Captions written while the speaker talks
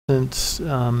since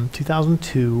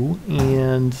 2002,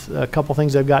 and a couple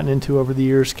things I've gotten into over the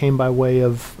years came by way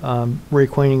of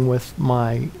reacquainting with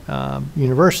my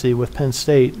university, with Penn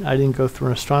State. I didn't go through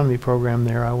an astronomy program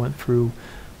there. I went through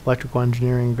electrical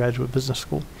engineering graduate business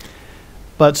school.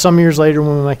 But some years later,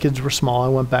 when my kids were small, I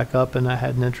went back up and I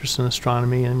had an interest in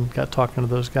astronomy and got talking to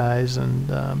those guys, and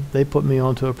they put me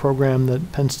onto a program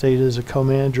that Penn State is a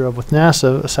co-manager of with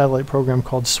NASA, a satellite program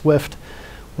called SWIFT,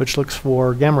 which looks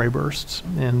for gamma ray bursts.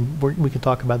 And we can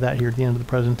talk about that here at the end of the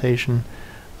presentation.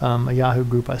 A Yahoo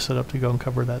group I set up to go and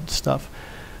cover that stuff.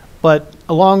 But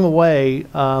along the way,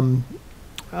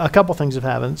 a couple things have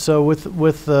happened. So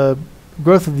with the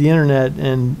growth of the internet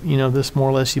and this more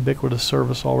or less ubiquitous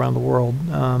service all around the world,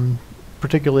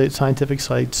 particularly at scientific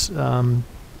sites,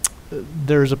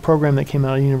 there's a program that came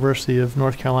out of the University of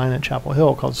North Carolina at Chapel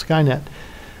Hill called Skynet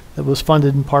that was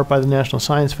funded in part by the National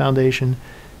Science Foundation.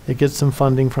 It gets some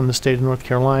funding from the state of North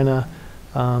Carolina.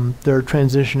 They're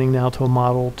transitioning now to a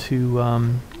model to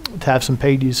have some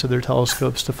paid use of their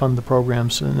telescopes to fund the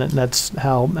programs, and that's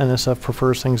how NSF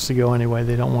prefers things to go anyway.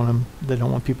 They don't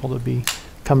want people to be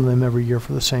come to them every year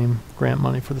for the same grant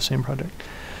money for the same project.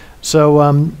 So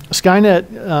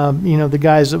Skynet, the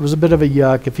guys, it was a bit of a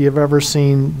yuck. If you've ever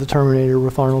seen The Terminator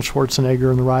with Arnold Schwarzenegger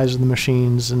and the rise of the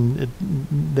machines, and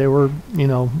they were,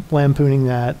 lampooning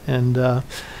that, and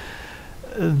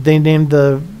they named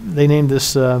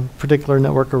this particular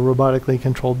network of robotically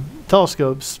controlled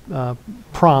telescopes.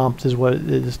 Prompt is what it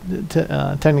is.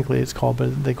 Technically, it's called,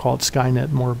 but they call it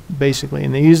Skynet more basically,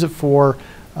 and they use it for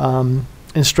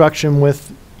instruction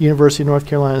with University of North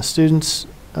Carolina students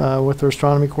with their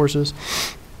astronomy courses.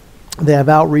 They have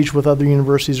outreach with other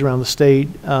universities around the state.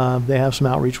 They have some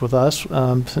outreach with us.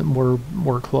 We're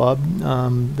a club. A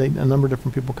number of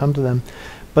different people come to them.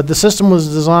 But the system was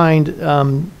designed,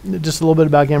 just a little bit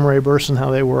about gamma ray bursts and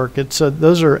how they work.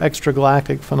 Those are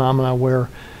extragalactic phenomena where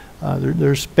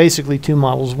there's basically two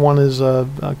models. One is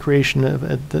a creation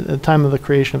at the time of the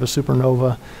creation of a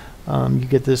supernova. You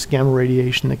get this gamma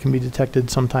radiation that can be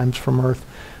detected sometimes from Earth.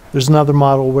 There's another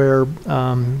model where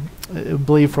I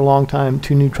believe for a long time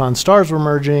 2 neutron stars were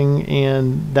merging,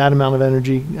 and that amount of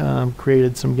energy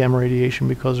created some gamma radiation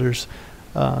because there's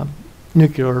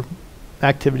nuclear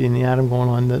activity in the atom going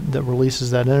on that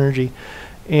releases that energy.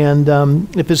 And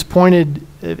if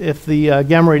the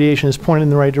gamma radiation is pointed in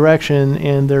the right direction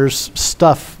and there's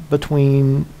stuff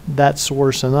between that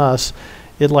source and us,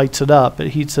 it lights it up, it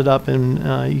heats it up,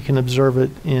 and you can observe it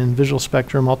in visual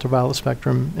spectrum, ultraviolet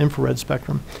spectrum, infrared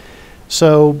spectrum.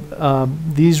 So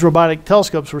these robotic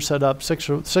telescopes were set up, six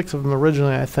of them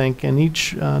originally, I think, and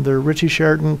they're Ritchie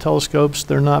Sheraton telescopes.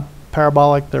 They're not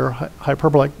parabolic, they're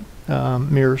hyperbolic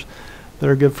mirrors that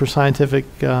are good for scientific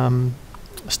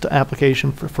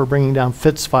application for bringing down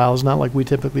FITS files, not like we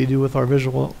typically do with our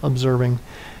visual observing.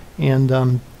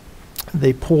 And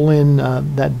they pull in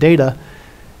that data.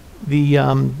 The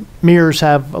mirrors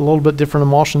have a little bit different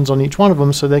emulsions on each one of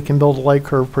them, so they can build a light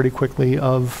curve pretty quickly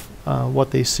of what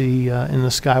they see in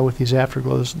the sky with these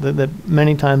afterglows that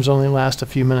many times only last a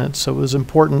few minutes. So it was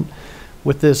important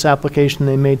with this application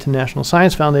they made to National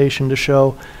Science Foundation to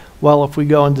show, well, if we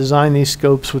go and design these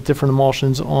scopes with different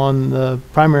emulsions on the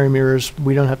primary mirrors,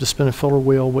 we don't have to spin a filter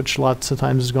wheel, which lots of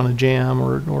times is going to jam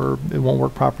or it won't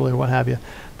work properly or what have you.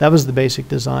 That was the basic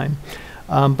design.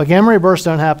 But gamma ray bursts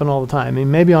don't happen all the time. I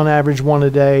mean, maybe on average 1 a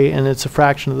day, and it's a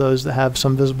fraction of those that have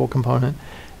some visible component.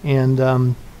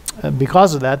 And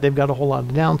because of that, they've got a whole lot of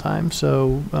downtime.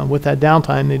 So with that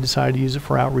downtime, they decided to use it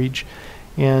for outreach.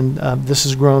 And this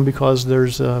has grown because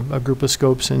there's a group of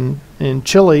scopes in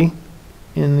Chile,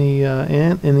 in the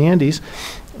Andes,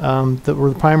 that were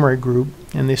the primary group,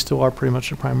 and they still are pretty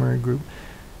much the primary group.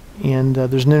 And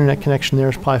there's an internet connection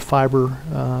there. There's probably fiber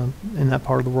in that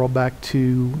part of the world back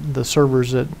to the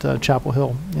servers at Chapel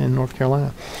Hill in North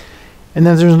Carolina. And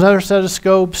then there's another set of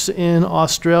scopes in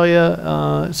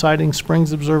Australia, Siding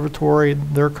Springs Observatory.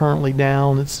 They're currently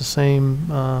down. It's the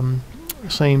same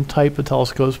type of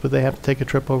telescopes, but they have to take a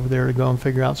trip over there to go and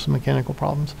figure out some mechanical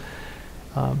problems.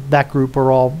 That group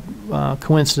are all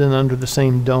coincident under the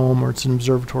same dome, or it's an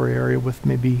observatory area with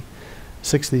maybe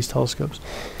 6 of these telescopes.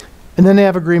 And then they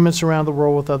have agreements around the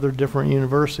world with other different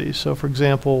universities. So, for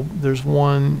example, there's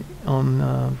one on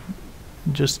I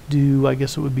guess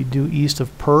it would be due east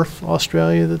of Perth,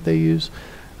 Australia, that they use.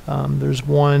 There's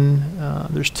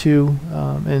two,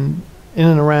 and in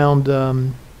and around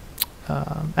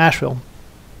Asheville.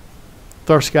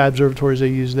 Dark sky observatories they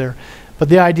use there. But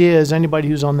the idea is anybody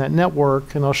who's on that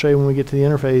network, and I'll show you when we get to the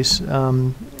interface,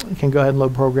 can go ahead and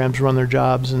load programs, run their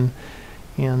jobs, and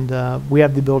we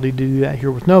have the ability to do that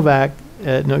here with NOVAC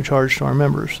at no charge to our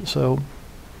members. So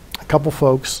a couple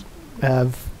folks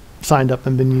have signed up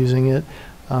and been using it.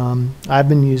 I've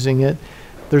been using it.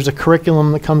 There's a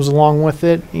curriculum that comes along with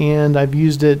it, and I've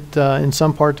used it in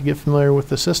some part to get familiar with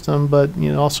the system, but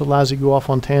it also allows you to go off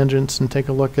on tangents and take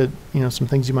a look at some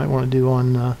things you might want to do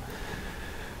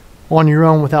on your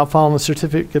own without following the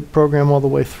certificate program all the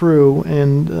way through.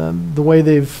 And the way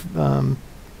they've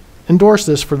endorsed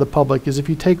this for the public is if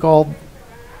you take all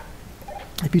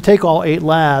 8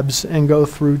 labs and go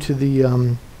through to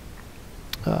the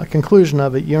conclusion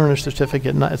of it, you earn a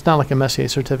certificate. It's not like a Messier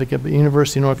certificate, but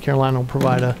University of North Carolina will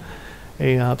provide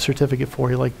a certificate for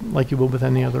you like you will with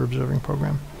any other observing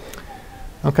program.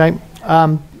 Okay.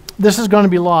 This is going to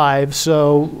be live,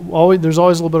 so there's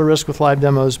always a little bit of risk with live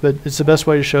demos, but it's the best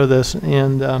way to show this.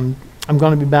 And I'm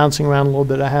going to be bouncing around a little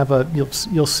bit. I have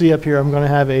you'll see up here, I'm going to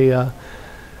have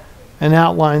an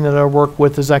outline that I work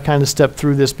with as I kind of step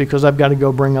through this, because I've got to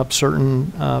go bring up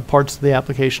certain parts of the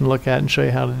application to look at and show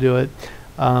you how to do it.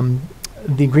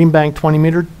 The Green Bank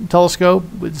 20-meter telescope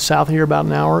south here about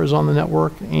an hour is on the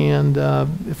network, and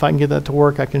if I can get that to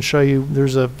work, I can show you.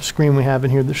 There's a screen we have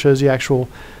in here that shows the actual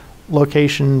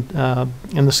location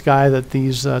in the sky that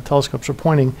these telescopes are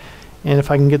pointing, and if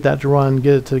I can get that to run,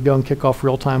 get it to go and kick off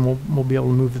real time, we'll be able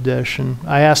to move the dish. And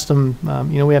I asked them,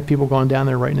 we have people going down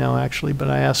there right now actually, but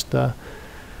I asked the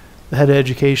head of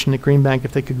education at Green Bank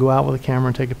if they could go out with a camera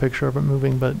and take a picture of it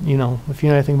moving. But if you know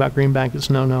anything about Green Bank, it's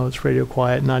no, it's radio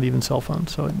quiet, not even cell phone.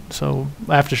 So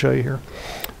I have to show you here.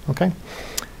 Okay.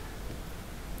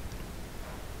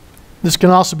 This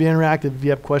can also be interactive. If you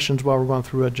have questions while we're going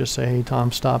through it, just say, hey,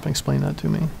 Tom, stop and explain that to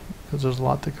me, because there's a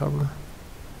lot to cover.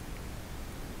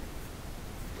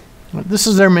 This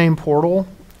is their main portal,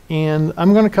 and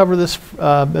I'm going to cover this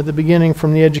at the beginning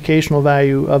from the educational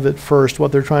value of it first,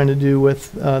 what they're trying to do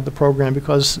with the program,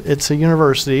 because it's a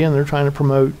university and they're trying to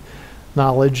promote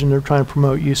knowledge and they're trying to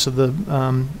promote use of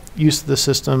the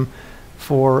system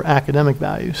for academic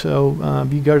value. So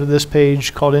you go to this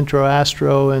page called Intro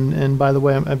Astro, and by the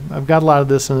way, I've got a lot of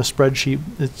this in a spreadsheet.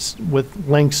 It's with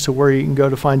links to where you can go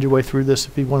to find your way through this.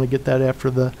 If you want to get that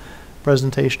after the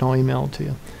presentation, I'll email it to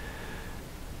you.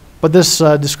 But this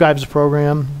describes the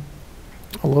program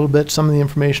a little bit, some of the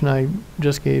information I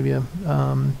just gave you.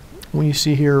 When you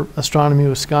see here Astronomy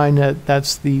with Skynet,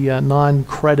 that's the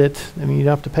non-credit. I mean, you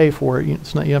don't have to pay for it.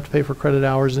 It's not, you have to pay for credit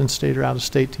hours in state or out of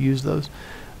state to use those.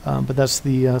 But that's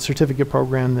the certificate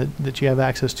program that you have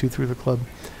access to through the club.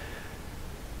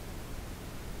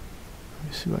 Let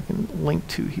me see what I can link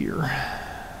to here. YouTube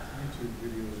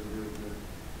videos are really good.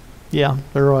 Yeah,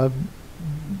 they're.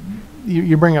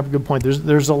 You bring up a good point.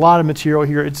 There's a lot of material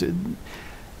here.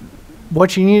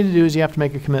 What you need to do is you have to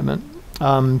make a commitment.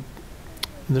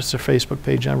 This is their Facebook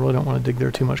page. I really don't want to dig there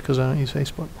too much because I don't use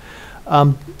Facebook.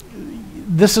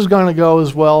 This is going to go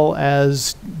as well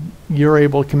as you're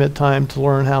able to commit time to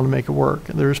learn how to make it work.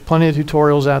 There's plenty of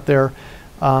tutorials out there.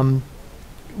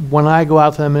 When I go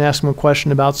out to them and ask them a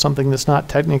question about something that's not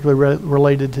technically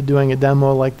related to doing a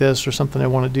demo like this or something I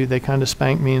want to do, they kind of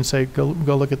spank me and say, go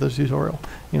look at this tutorial,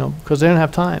 because they don't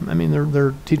have time. I mean,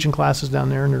 they're teaching classes down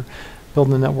there and they're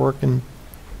building a network, and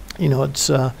it's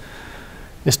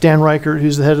Dan Reichert,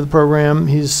 who's the head of the program.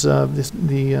 He's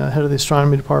the head of the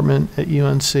astronomy department at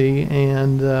UNC,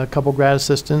 and a couple grad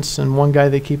assistants, and one guy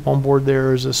they keep on board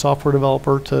there is a software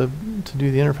developer to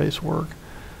do the interface work.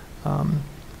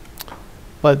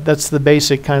 But that's the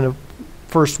basic kind of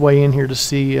first way in here to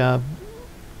see how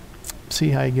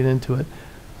you get into it.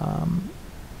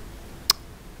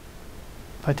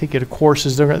 If I take you to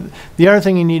courses, the other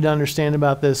thing you need to understand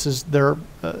about this is they're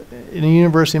in a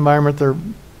university environment. They're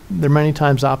many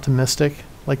times optimistic.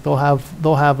 Like they'll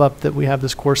have up that we have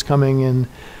this course coming in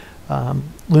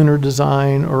lunar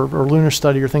design or lunar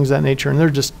study or things of that nature, and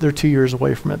they're 2 years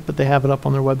away from it, but they have it up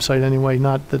on their website anyway.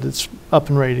 Not that it's up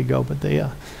and ready to go, but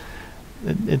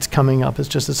it's coming up.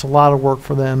 It's a lot of work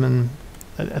for them, and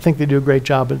I think they do a great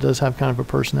job, but it does have kind of a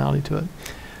personality to it.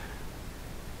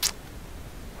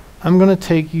 I'm going to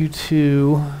take you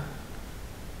to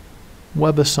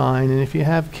WebAssign, and if you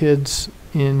have kids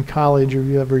in college or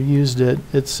you ever used it,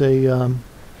 it's a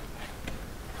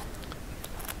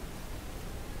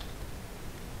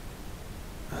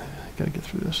I gotta get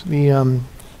through this.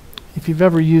 If you've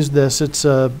ever used this, it's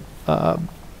a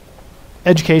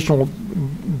educational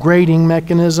grading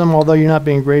mechanism, although you're not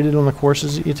being graded on the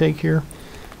courses that you take here.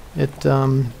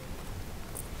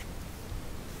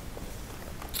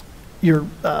 You're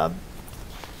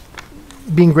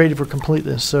being graded for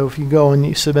completeness. So if you go and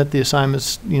you submit the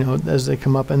assignments, as they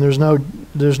come up, and there's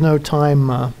no time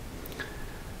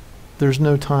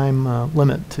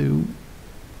limit to.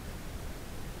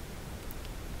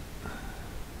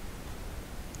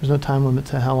 There's no time limit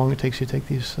to how long it takes you to take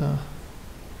these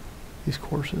these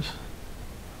courses.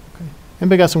 Okay.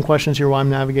 Anybody got some questions here while I'm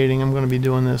navigating? I'm going to be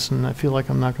doing this, and I feel like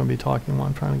I'm not going to be talking while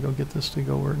I'm trying to go get this to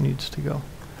go where it needs to go.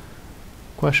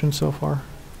 Questions so far?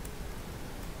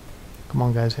 Come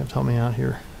on, guys, you have to help me out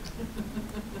here.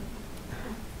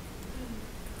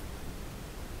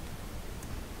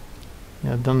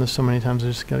 Yeah, I've done this so many times, I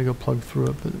just got to go plug through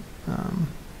it. But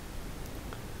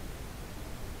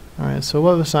all right, so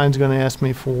WebAssign is going to ask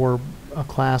me for a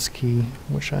class key,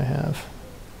 which I have.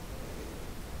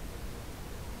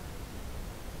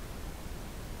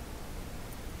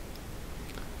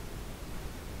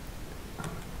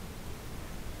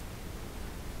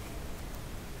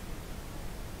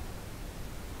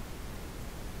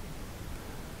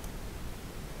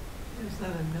 Is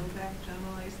that a no-back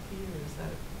generalized key or is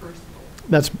that personal?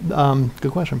 That's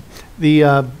good question.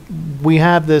 The we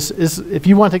have this is if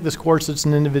you want to take this course, it's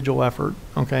an individual effort.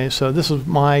 Okay, so this is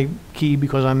my key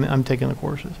because I'm taking the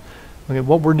courses. Okay,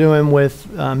 what we're doing with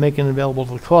making it available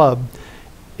to the club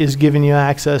is giving you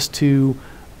access to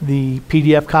the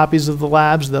PDF copies of the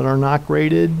labs that are not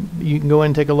graded. You can go in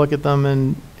and take a look at them,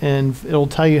 and it'll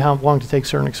tell you how long to take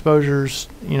certain exposures.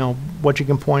 You know what you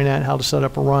can point at, how to set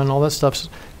up a run, all that stuff's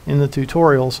in the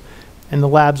tutorials. And the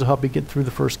labs will help you get through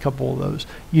the first couple of those.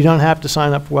 You don't have to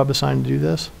sign up for WebAssign to do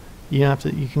this. You have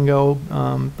to. You can go.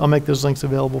 I'll make those links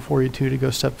available for you too to go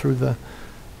step through the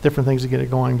different things to get it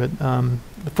going. But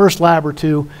the first lab or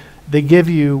two, they give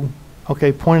you,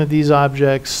 okay, point at these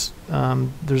objects.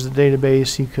 There's a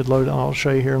database you could load. I'll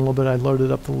show you here in a little bit. I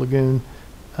loaded up the lagoon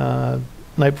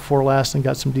night before last and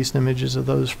got some decent images of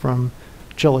those from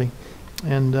Chile,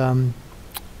 and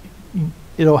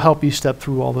it'll help you step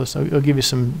through all this. It'll give you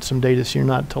some data so you're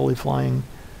not totally flying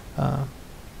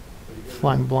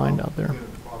blind out there.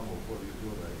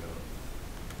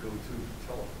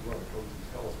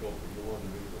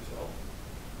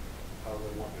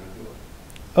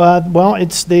 Well,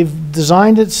 they've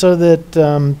designed it so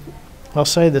that I'll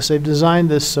say this. They've designed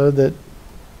this so that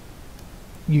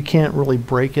you can't really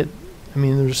break it. I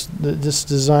mean, there's this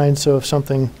designed so if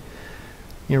something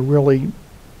really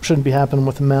shouldn't be happening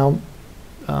with the mount.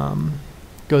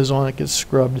 Goes on, it gets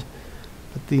scrubbed.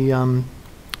 But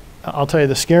I'll tell you,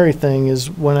 the scary thing is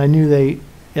when I knew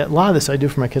a lot of this I do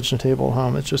for my kitchen table at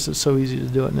home. It's so easy to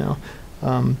do it now.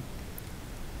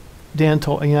 Dan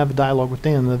I have a dialogue with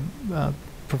Dan, the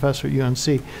professor at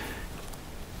UNC,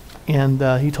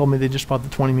 and he told me they just bought the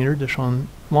 20-meter dish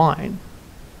online.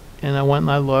 And I went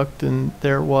and I looked, and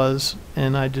there it was,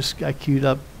 and I queued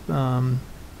up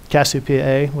Cassiopeia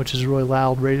A, which is a really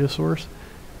loud radio source,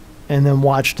 and then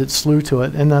watched it slew to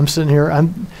it. And I'm sitting here,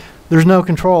 there's no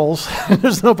controls.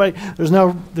 There's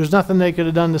nothing they could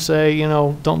have done to say,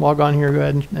 don't log on here, go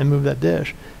ahead and move that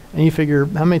dish. And you figure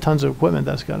how many tons of equipment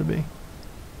that's got to be.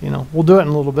 We'll do it in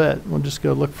a little bit. We'll just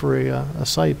go look for a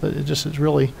site, but it's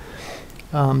really,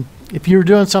 if you're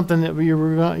doing something that you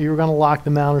were going to lock the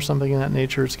mount or something in that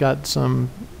nature, it's got some,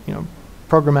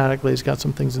 programmatically, it's got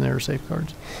some things in there,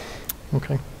 safeguards.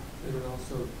 Okay. They would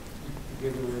also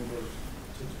give the Windows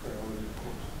 6 priority, of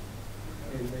course.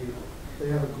 And they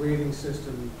have a grading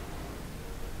system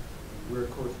where,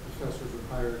 of course, professors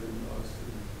are higher than us,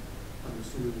 and I'm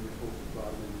assuming we're supposed to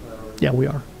bottom in priority. Yeah, we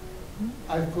are.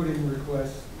 I've put in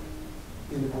requests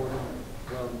in the morning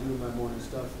while I'm doing my morning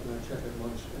stuff, and I check at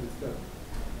lunch, and it's done.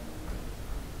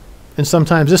 And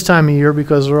sometimes this time of year,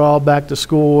 because they're all back to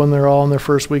school and they're all in their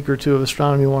first week or two of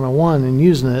Astronomy 101 and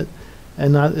using it,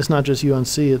 and it's not just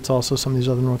UNC, it's also some of these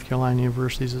other North Carolina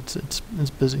universities. It's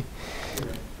busy. Yeah.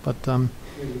 But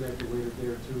maybe we have to wait a day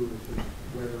or two if it's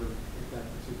weather at that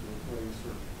particular place,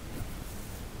 or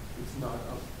it's not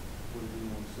up where we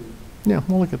want to see. yeah,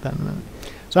 we'll look at that in a minute.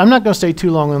 So I'm not going to stay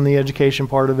too long on the education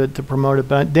part of it to promote it,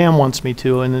 but Dan wants me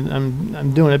to, and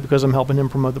I'm doing it because I'm helping him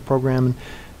promote the program,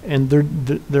 and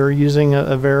they're using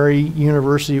a very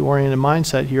university-oriented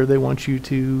mindset here. They want you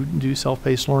to do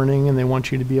self-paced learning, and they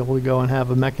want you to be able to go and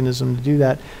have a mechanism to do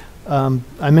that. I'm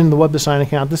in the WebAssign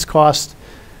account. This costs,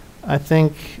 I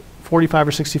think, $45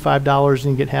 or $65,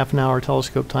 and you get half an hour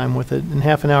telescope time with it. And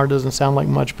half an hour doesn't sound like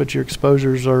much, but your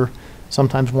exposures are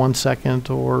sometimes 1 second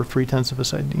or 0.3 of a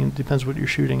second. It depends what you're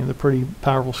shooting, and they're pretty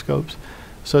powerful scopes.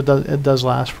 So it does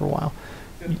last for a while.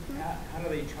 So how do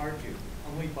they charge you?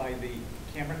 Only by the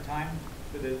camera time,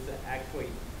 but it's actually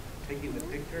taking the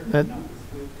picture, not the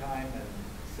slew time and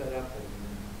setup?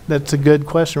 That's a good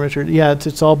question, Richard. Yeah,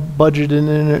 it's all budgeted,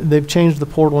 and they've changed the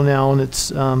portal now, and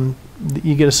it's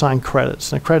you get assigned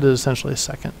credits. And a credit is essentially a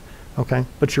second. Okay,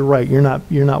 but you're right. You're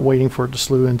not waiting for it to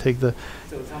slew and take the.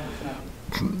 So it's almost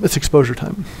nothing. It's exposure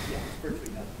time. Yeah,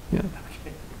 virtually nothing. Yeah.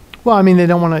 Okay. Well, I mean, they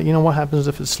don't want to. What happens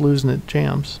if it slews and it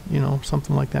jams?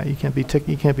 Something like that. You can't be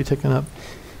ticking up.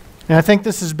 And I think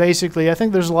this is basically, I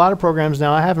think there's a lot of programs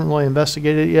now, I haven't really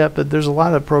investigated it yet, but there's a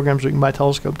lot of programs where you can buy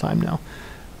telescope time now.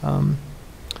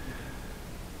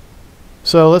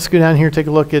 So let's go down here, take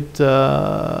a look at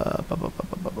how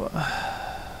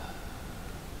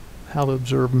to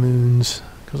observe moons,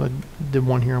 because I did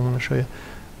one here I want to show you.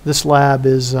 This lab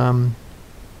is, there's a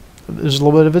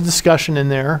little bit of a discussion in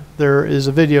there. There is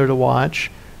a video to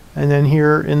watch. And then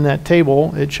here in that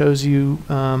table, it shows you,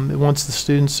 it wants the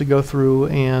students to go through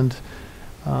and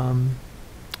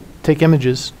take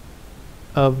images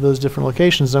of those different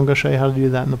locations. I'm going to show you how to do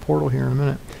that in the portal here in a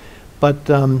minute. But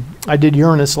I did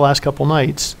Uranus the last couple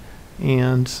nights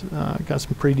and got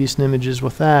some pretty decent images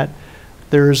with that.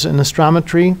 There's an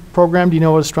astrometry program. Do you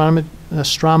know what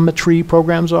astrometry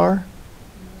programs are?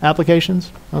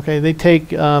 Applications? Okay, they take,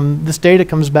 this data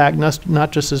comes back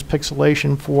not just as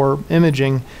pixelation for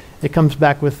imaging, it comes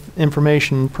back with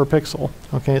information per pixel.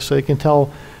 Okay, so you can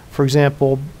tell, for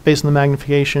example, based on the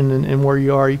magnification and where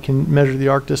you are, you can measure the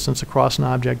arc distance across an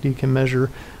object. You can measure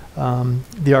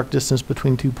the arc distance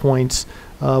between 2 points.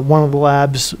 One of the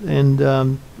labs, and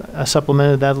I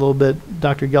supplemented that a little bit,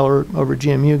 Dr. Geller over at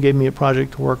GMU gave me a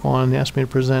project to work on and asked me to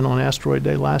present on Asteroid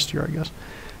Day last year, I guess.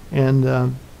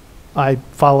 And I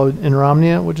followed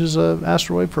Interamnia, which is an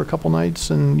asteroid, for a couple nights,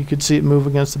 and you could see it move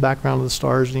against the background of the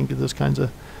stars, and you get those kinds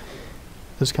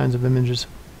of images.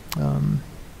 I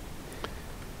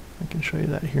can show you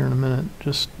that here in a minute.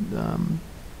 Just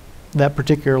that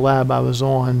particular lab I was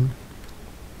on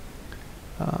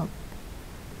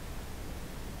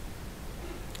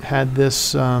had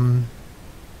this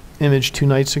image 2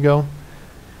 nights ago.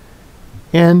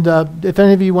 And if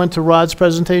any of you went to Rod's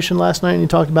presentation last night and he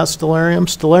talked about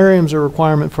stellariums, stellariums are a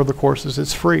requirement for the courses.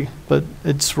 It's free, but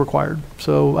it's required.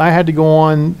 So I had to go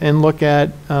on and look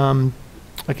at,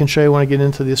 I can show you when I get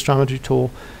into the astrometry tool.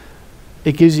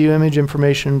 It gives you image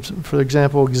information, for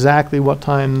example, exactly what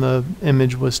time the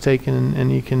image was taken,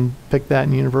 and you can pick that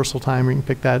in universal time, or you can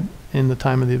pick that in the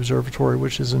time of the observatory,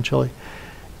 which is in Chile.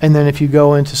 And then if you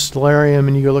go into stellarium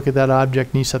and you go look at that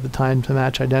object and you set the time to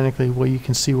match identically, well, you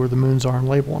can see where the moons are and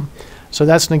label them. So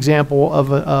that's an example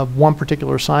of one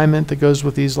particular assignment that goes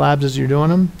with these labs as you're doing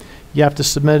them. You have to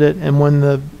submit it, and when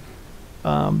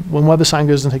WebAssign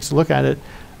goes and takes a look at it,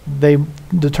 they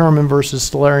determine versus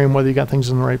stellarium whether you got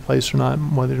things in the right place or not,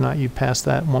 and whether or not you passed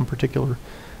that one particular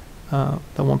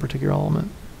element.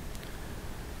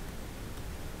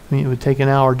 I mean, it would take an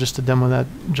hour just to demo that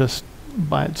just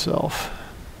by itself.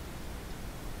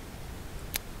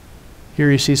 Here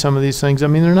you see some of these things. I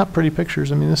mean, they're not pretty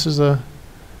pictures. I mean, this is a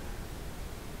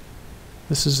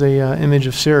image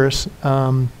of Sirius.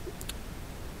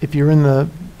 If you're in the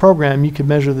program, you can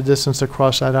measure the distance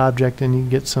across that object, and you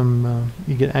get some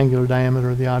you get angular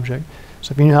diameter of the object.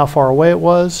 So if you knew how far away it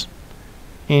was,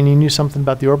 and you knew something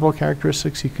about the orbital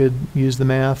characteristics, you could use the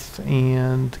math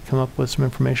and come up with some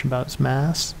information about its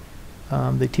mass.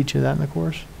 They teach you that in the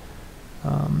course.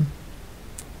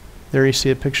 There you see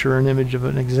a picture, an image of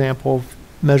an example of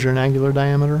measuring angular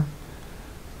diameter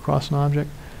across an object.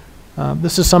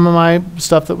 This is some of my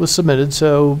stuff that was submitted.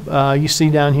 So you see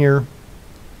down here,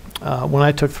 when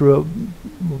I took through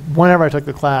whenever I took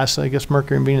the class, I guess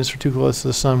Mercury and Venus are too close to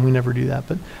the sun. We never do that.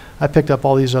 But I picked up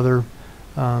all these other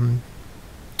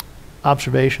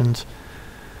observations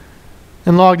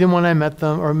and logged in when I met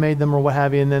them or made them or what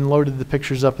have you, and then loaded the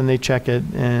pictures up, and they check it,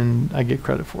 and I get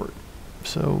credit for it.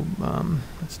 So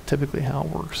that's typically how it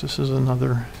works. This is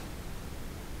another,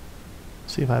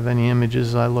 see if I have any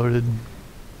images I loaded.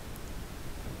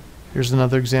 Here's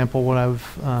another example what I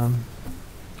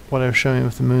was showing you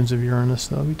with the moons of Uranus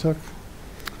that we took.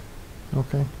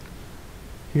 Okay.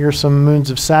 Here's some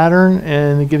moons of Saturn,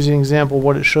 and it gives you an example of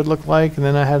what it should look like. And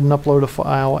then I had to upload a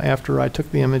file after I took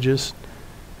the images,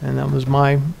 and that was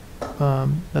my,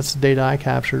 that's the data I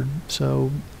captured.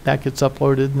 So that gets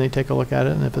uploaded, and they take a look at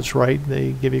it, and if it's right,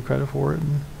 they give you credit for it,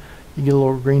 and you get a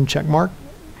little green check mark.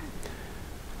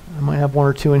 I might have one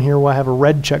or two in here where I have a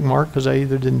red check mark because I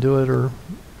either didn't do it or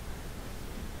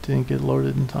didn't get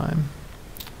loaded in time.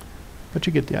 But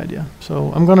you get the idea.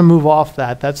 So I'm going to move off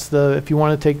that. That's the, if you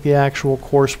want to take the actual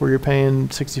course where you're paying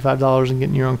 $65 and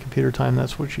getting your own computer time,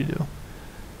 that's what you do.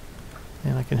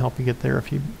 And I can help you get there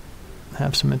if you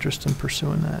have some interest in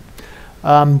pursuing that.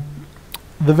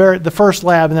 The first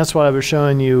lab, and that's what I was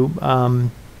showing you,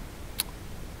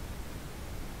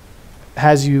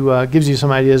 gives you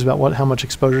some ideas about how much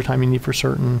exposure time you need for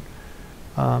certain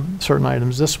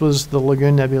items. This was the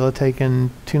Lagoon Nebula taken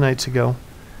 2 nights ago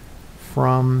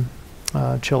from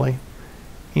Chile,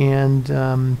 and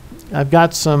I've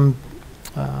got some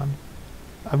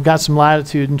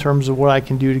latitude in terms of what I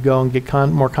can do to go and get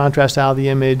more contrast out of the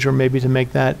image, or maybe to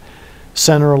make that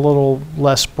center a little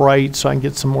less bright so I can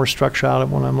get some more structure out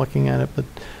of it when I'm looking at it. But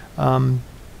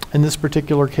in this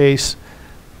particular case,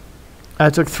 I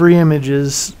took 3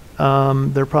 images.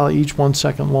 They're probably each 1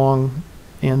 second long,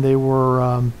 and they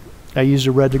were, I used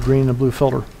a red to green and a blue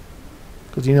filter.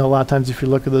 Because a lot of times if you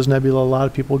look at those nebula, a lot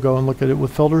of people go and look at it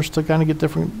with filters to kind of get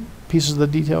different pieces of the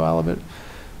detail out of it.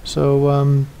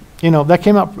 So, that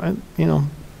came out,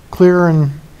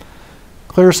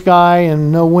 clear sky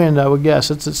and no wind, I would guess.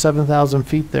 It's at 7,000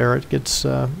 feet there. It gets,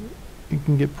 it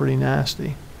can get pretty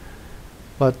nasty.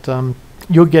 But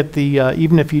you'll get the,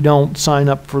 even if you don't sign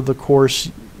up for the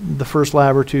course, the first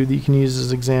lab or two that you can use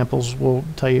as examples will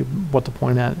tell you what to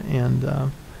point at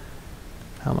and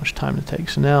how much time it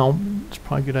takes. So now it's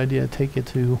probably a good idea to take you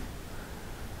to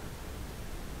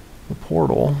the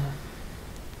portal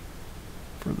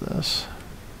for this.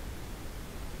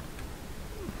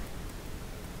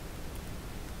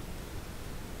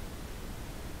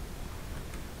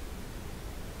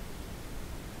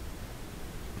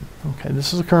 Okay,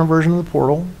 this is the current version of the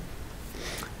portal,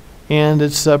 and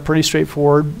it's pretty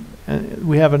straightforward.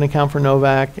 We have an account for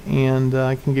Novak, and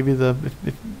I can give you the,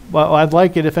 well, I'd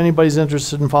like it if anybody's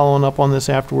interested in following up on this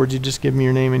afterwards, you just give me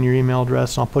your name and your email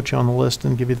address, and I'll put you on the list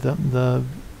and give you the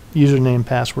username,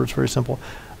 password. It's very simple.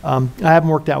 I haven't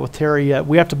worked out with Terry yet.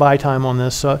 We have to buy time on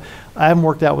this, so I haven't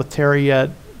worked out with Terry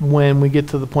yet. When we get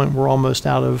to the point where we're almost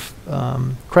out of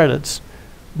credits,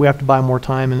 we have to buy more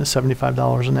time, and it's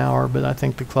 $75 an hour, but I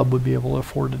think the club would be able to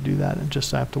afford to do that, and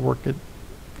just have to work it,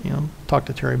 talk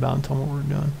to Terry about it and tell him what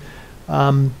we're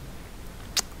doing.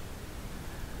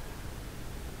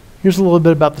 Here's a little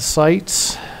bit about the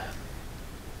sites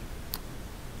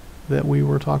that we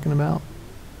were talking about.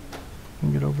 You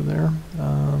can get over there.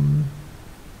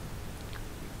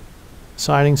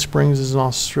 Siding Springs is in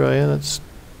Australia. That's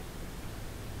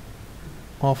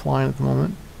offline at the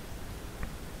moment.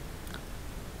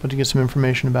 But to get some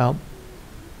information about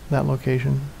that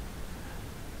location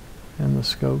and the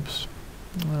scopes.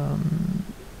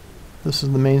 This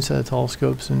is the main set of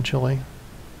telescopes in Chile.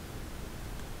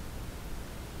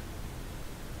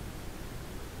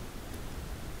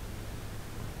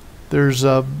 There's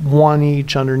one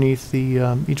each underneath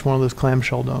the each one of those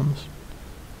clamshell domes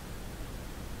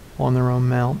on their own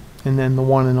mount. And then the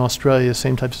one in Australia,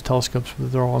 same types of telescopes,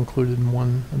 but they're all included in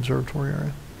one observatory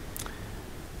area.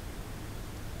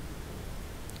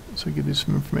 So I'll give you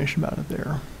some information about it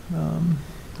there.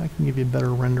 I can give you a better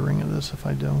rendering of this if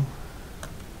I do.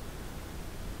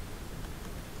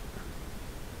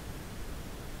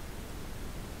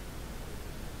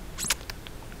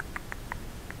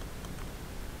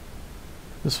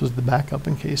 This was the backup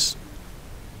in case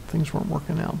things weren't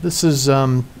working out. This is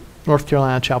North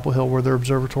Carolina, Chapel Hill, where their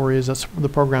observatory is. That's the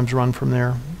program's run from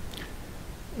there.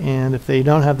 And if they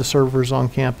don't have the servers on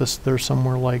campus, they're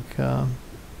somewhere like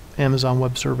Amazon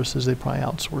Web Services. They probably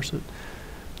outsource it.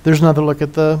 There's another look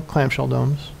at the clamshell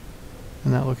domes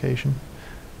in that location.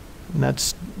 And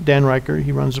that's Dan Riker.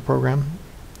 He runs the program.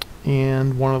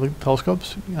 And one of the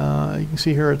telescopes. You can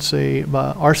see here it's a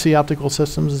RC Optical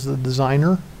Systems is the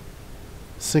designer.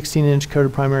 16-inch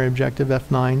coated primary objective,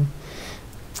 f9.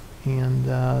 And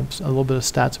a little bit of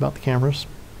stats about the cameras.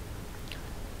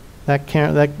 That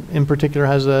in particular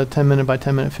has a 10-minute by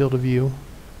 10-minute field of view.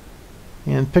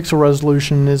 And pixel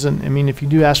resolution isn't, I mean, if you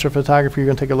do astrophotography, you're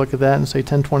going to take a look at that and say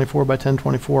 1024 by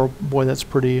 1024. Boy, that's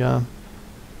pretty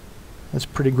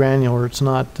granular. It's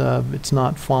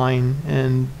not fine,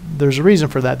 and there's a reason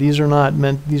for that. These are not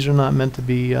meant to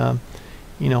be,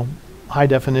 high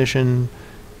definition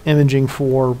imaging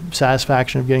for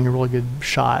satisfaction of getting a really good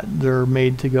shot. They're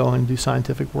made to go and do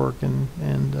scientific work and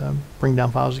bring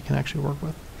down files you can actually work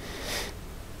with.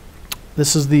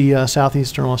 This is the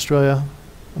Southeastern Australia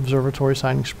Observatory,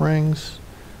 Siding Springs.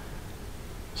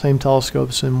 Same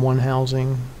telescopes in one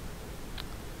housing.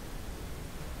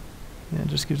 Yeah, it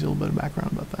just gives you a little bit of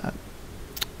background about that.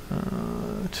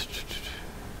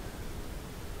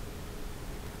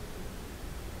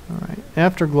 All right.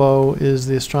 Afterglow is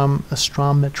the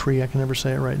astrometry, I can never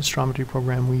say it right, astrometry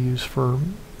program we use for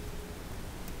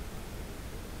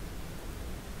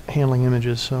handling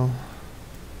images. So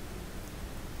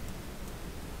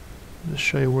just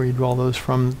show you where you draw those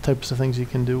from, the types of things you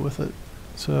can do with it.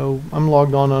 So I'm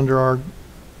logged on under our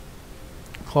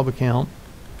club account.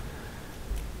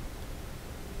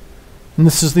 And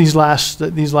this is these last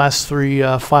three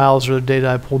files are the data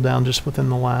I pulled down just within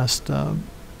the last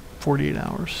 48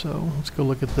 hours. So let's go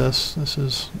look at this. This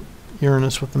is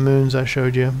Uranus with the moons I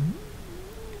showed you.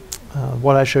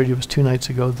 What I showed you was 2 nights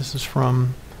ago. This is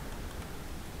from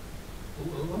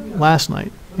last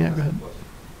night. Yeah, go ahead.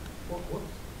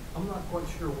 I'm not quite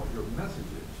sure what your message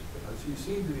is, because you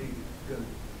seem to be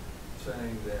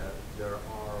saying that there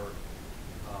are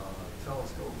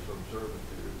telescopes or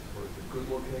observatories or the good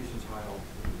locations high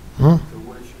altitude to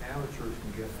which amateurs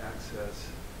can get access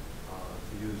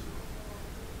to use them.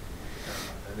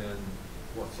 And then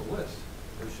what's the list?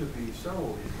 There should be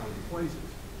several of these kinds of places.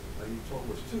 You told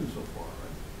us 2 so far,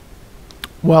 right?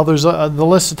 Well, there's the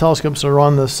list of telescopes that are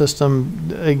on the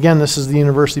system. Again, this is the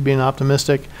university being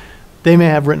optimistic. They may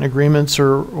have written agreements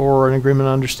or an agreement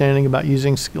understanding about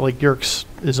using, like Yerkes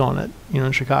is on it,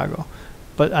 in Chicago.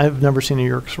 But I've never seen a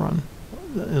Yerkes run.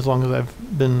 As long as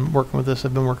I've been working with this,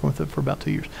 I've been working with it for about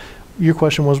 2 years. Your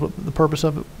question was what the purpose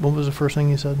of it? What was the first thing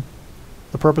you said?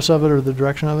 The purpose of it or the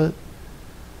direction of it?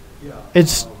 Yeah.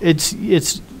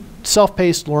 It's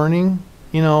self-paced learning.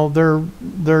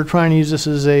 They're trying to use this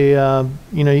as a,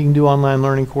 you can do online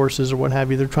learning courses or what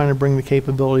have you. They're trying to bring the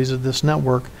capabilities of this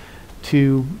network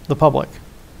to the public.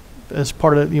 As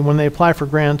part of when they apply for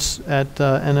grants at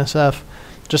NSF,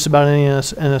 just about any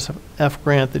NSF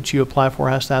grant that you apply for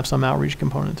has to have some outreach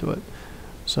component to it.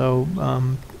 So,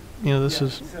 this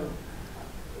is. So,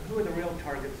 who are the real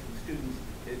targets of students?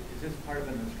 Is this part of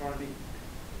an astronomy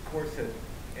course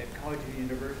at college and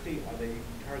university? Are they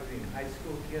targeting high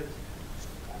school kids,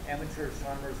 amateur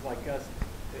astronomers like us?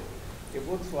 It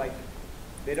looks like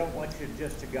they don't want you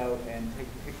just to go and take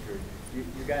pictures. You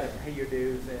got to pay your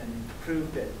dues and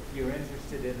prove that you're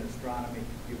interested in astronomy.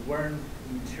 You've learned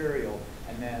material,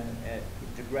 and then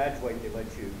to graduate, they let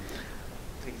you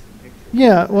take some pictures.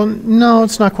 Yeah, well, no,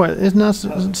 it's not quite. It's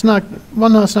not. Well,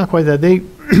 no, it's not quite that. They,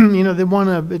 they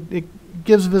want to. It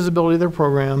gives visibility to their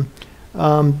program.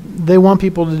 They want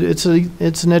people to. It's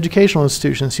an educational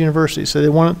institution. It's a university, so they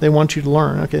want you to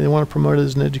learn. Okay, they want to promote it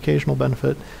as an educational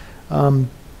benefit.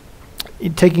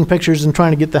 Taking pictures and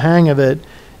trying to get the hang of it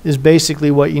is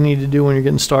basically what you need to do when you're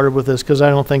getting started with this, because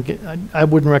I don't think I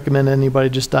wouldn't recommend anybody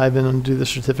just dive in and do the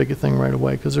certificate thing right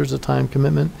away, because there's a time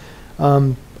commitment.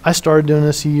 I started doing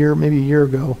this maybe a year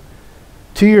ago.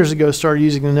 2 years ago, started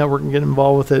using the network and getting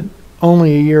involved with it.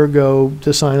 Only a year ago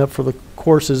to sign up for the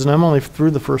courses, and I'm only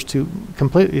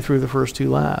completely through the first 2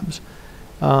 labs.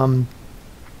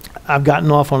 I've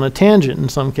gotten off on a tangent in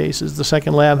some cases. The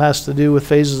second lab has to do with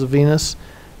phases of Venus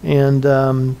and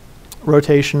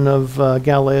rotation of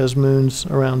Galileo's moons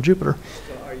around Jupiter.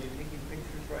 So are you taking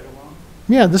pictures right along?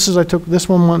 Yeah, I took this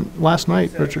one last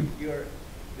night, so Richard. Taking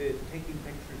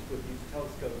pictures with these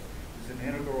telescopes is an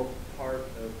integral part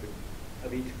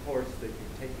of each course that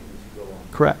you're taking as you go along.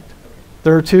 Correct.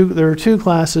 Okay. There are two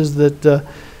classes that.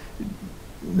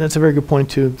 That's a very good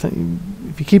point too.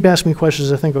 If you keep asking me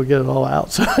questions, I think I'll get it all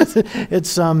out. So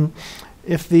it's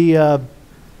if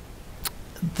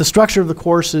the structure of the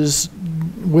course is,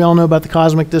 we all know about the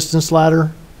cosmic distance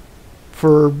ladder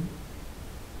for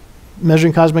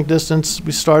measuring cosmic distance.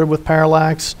 We started with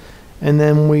parallax, and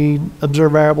then we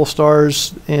observe variable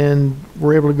stars, and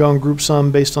we're able to go and group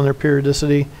some based on their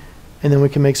periodicity, and then we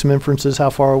can make some inferences how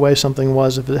far away something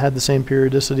was if it had the same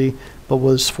periodicity but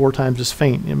was 4 times as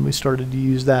faint. And we started to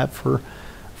use that for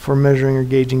measuring or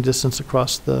gauging distance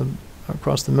across the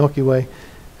Milky Way.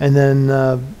 And then,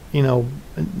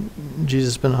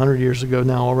 Jesus, it's been 100 years ago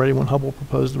now already when Hubble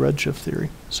proposed the redshift theory.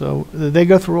 So they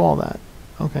go through all that.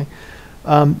 Okay.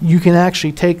 You can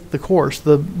actually take the course,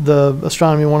 the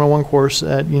Astronomy 101 course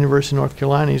at University of North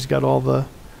Carolina. He's got all the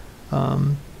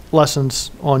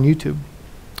lessons on YouTube.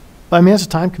 But I mean, it's a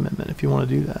time commitment if you want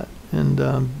to do that.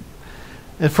 And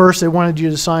at first, they wanted you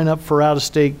to sign up for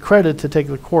out-of-state credit to take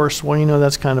the course. Well,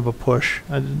 that's kind of a push.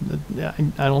 I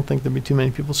don't think there'd be too many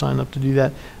people signing up to do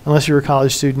that, unless you're a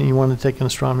college student and you wanted to take an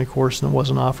astronomy course and it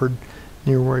wasn't offered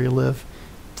near where you live.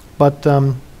 But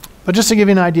just to give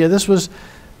you an idea, this was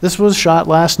shot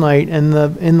last night, and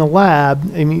in the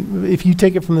lab. I mean, if you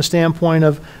take it from the standpoint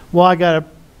of, well, I got a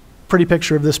pretty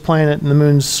picture of this planet and the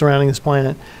moons surrounding this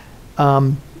planet.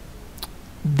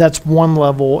 That's one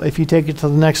level. If you take it to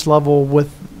the next level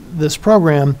with this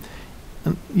program,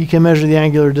 you can measure the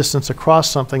angular distance across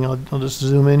something. I'll just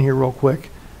zoom in here real quick.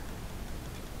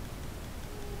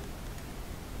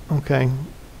 Okay.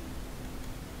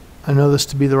 I know this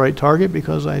to be the right target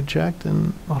because I checked,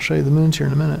 and I'll show you the moons here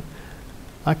in a minute.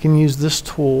 I can use this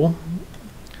tool,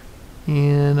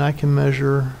 and I can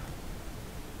measure,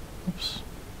 oops.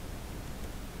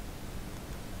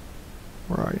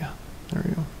 Where are you? There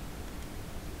you go.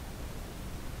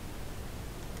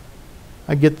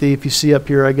 I get if you see up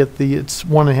here, it's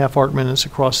 1.5 arc minutes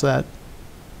across that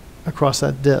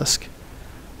disk.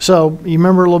 So you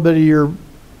remember a little bit of your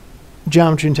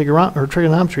geometry and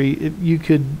trigonometry.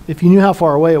 If you knew how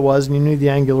far away it was and you knew the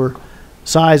angular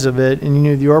size of it and you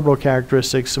knew the orbital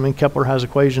characteristics, I mean, Kepler has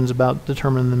equations about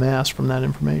determining the mass from that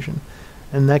information,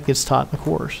 and that gets taught in the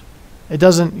course. It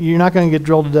doesn't, you're not going to get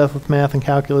drilled to death with math and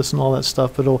calculus and all that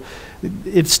stuff, but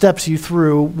it steps you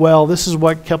through, well, this is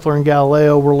what Kepler and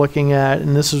Galileo were looking at,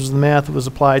 and this is the math that was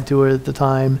applied to it at the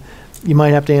time. You might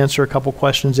have to answer a couple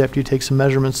questions after you take some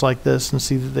measurements like this and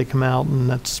see that they come out, and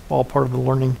that's all part of the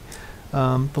learning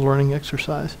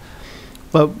exercise.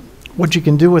 But what you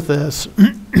can do with this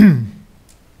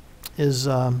is,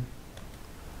 I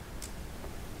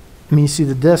mean, you see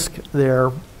the disk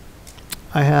there.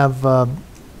 I have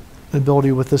the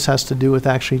ability with this has to do with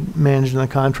actually managing the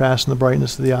contrast and the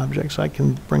brightness of the object. So I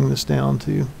can bring this down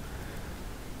to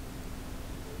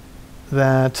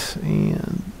that,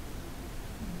 and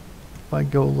if I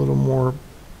go a little more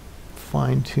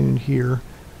fine-tuned here,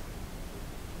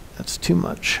 that's too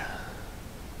much.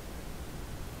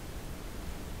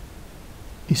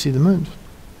 You see the moons.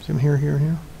 See them here, here,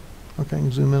 here. Okay, I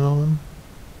can zoom in on them.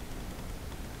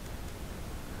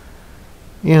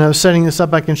 And I was setting this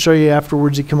up. I can show you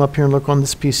afterwards. You come up here and look on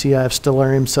this PC. I have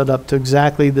Stellarium set up to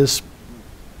exactly this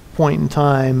point in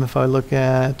time. If I look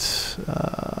at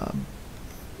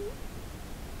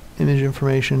image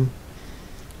information,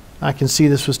 I can see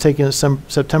this was taken at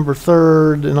September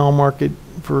 3rd, and I'll mark it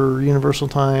for universal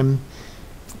time,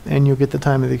 and you'll get the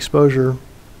time of the exposure.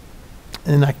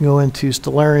 And I can go into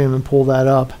Stellarium and pull that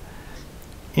up,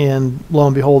 and lo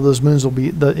and behold, those moons will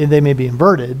be, they may be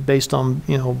inverted based on,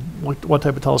 you know, what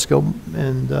type of telescope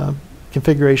and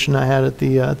configuration I had at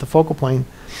the focal plane.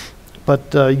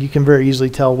 But you can very easily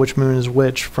tell which moon is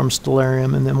which from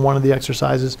Stellarium. And then one of the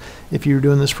exercises, if you were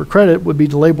doing this for credit, would be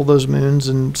to label those moons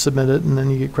and submit it, and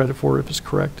then you get credit for it if it's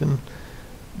correct, and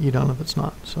you don't if it's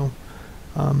not. So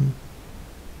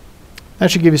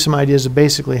that should give you some ideas of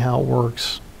basically how it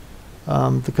works.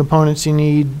 The components you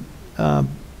need,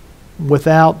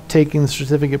 without taking the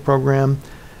certificate program,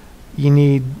 you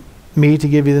need me to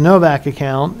give you the Novak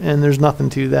account, and there's nothing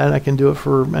to that. I can do it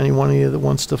for any one of you that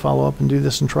wants to follow up and do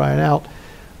this and try it out.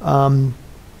 And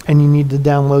you need to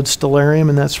download Stellarium,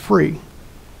 and that's free.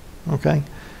 Okay?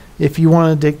 If you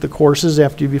want to take the courses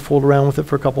after you've fooled around with it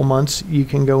for a couple months, you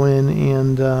can go in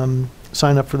and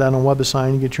sign up for that on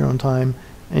WebAssign. You get your own time,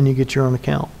 and you get your own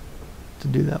account to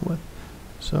do that with.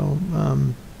 So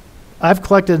I've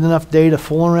collected enough data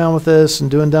fooling around with this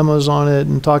and doing demos on it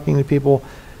and talking to people.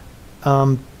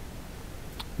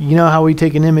 You know how we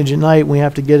take an image at night, we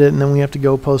have to get it, and then we have to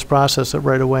go post-process it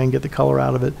right away and get the color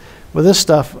out of it. With this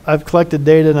stuff, I've collected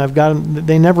data, and I've got them,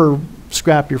 they never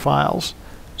scrap your files.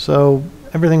 So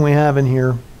everything we have in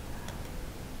here,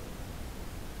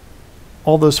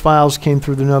 all those files came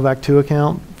through the Novak 2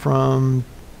 account from,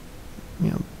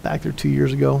 you know, back there 2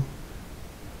 years ago.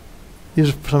 These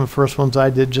are some of the first ones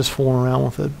I did just fooling around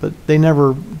with it, but they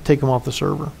never take them off the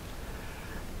server.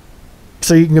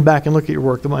 So you can go back and look at your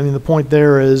work. I mean, the point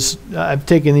there is I've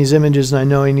taken these images, and I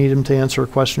know I need them to answer a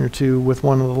question or two with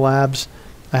one of the labs.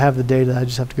 I have the data. I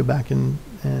just have to go back and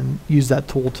use that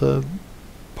tool to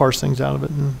parse things out of it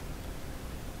and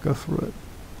go through it.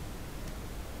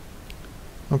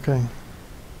 Okay.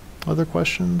 Other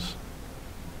questions?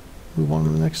 Move on to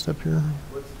the next step here.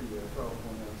 What's the file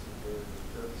format?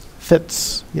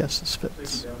 FITS. Yes, it's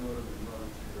FITS. So you download it and run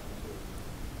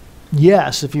it.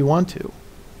 Yes, if you want to.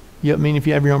 I mean, if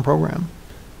you have your own program.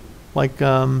 Like,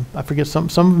 I forget, some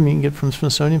of them you can get from the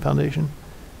Smithsonian Foundation.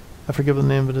 I forget what the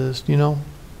name of it is. Do you know?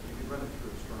 You can run it through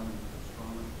astronomy.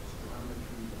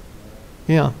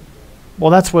 Yeah. Well,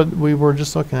 that's what we were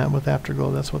just looking at with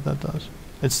Afterglow. That's what that does.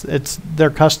 It's their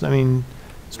custom. I mean,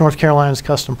 it's North Carolina's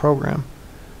custom program.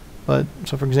 But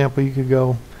so, for example, you could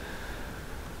go.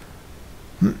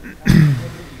 YouTube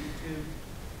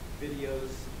videos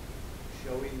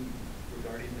showing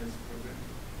regarding this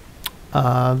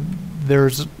program?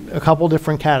 There's a couple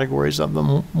different categories of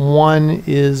them. One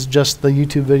is just the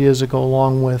YouTube videos that go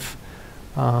along with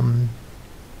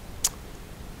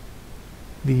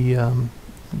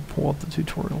pull up the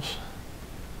tutorials.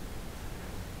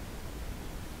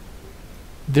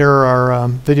 There are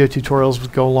video tutorials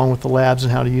that go along with the labs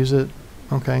and how to use it.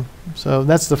 Okay, so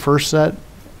that's the first set,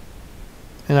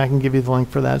 and I can give you the link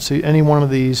for that. So any one of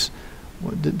these,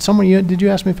 did you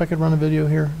ask me if I could run a video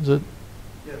here? Is it?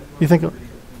 Yeah, You think? Is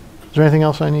there anything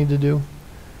else I need to do?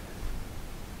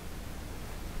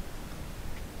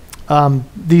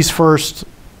 These first. To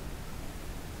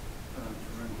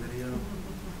run video,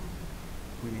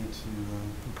 we need to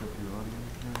hook up your audio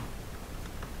here.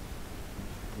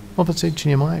 Well, if it's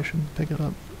HDMI, I should pick it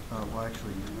up. Well,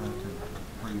 actually, you have to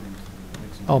bring it into the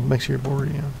mixing. Oh, mix your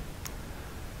board, yeah.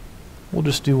 We'll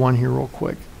just do one here real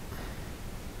quick,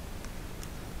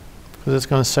 because it's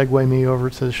going to segue me over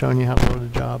to showing you how to load a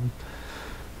job.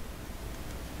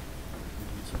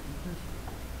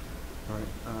 All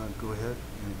right, go ahead,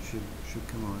 and it should Should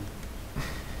come on.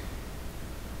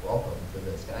 Welcome to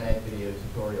the Skynet video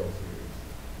tutorial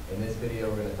series. In this video,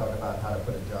 we're going to talk about how to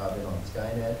put a job in on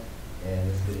Skynet,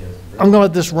 and this video is really I'm going to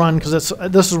let this run because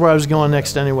this is where I was going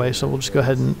next anyway, so we'll just go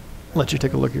ahead and let you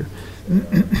take a look here.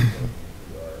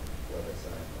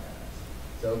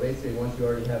 So basically, once you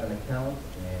already have an account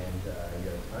and you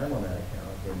have time on that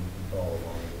account, then you can follow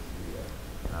along with this video.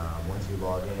 Once you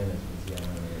log in, as you can see, I'm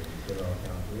on your Zero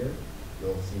account here.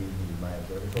 You'll see My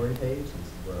Observatory page. This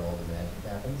is where all the magic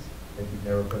happens. If you've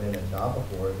never put in a job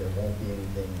before, there won't be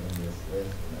anything in this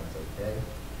list, and that's okay.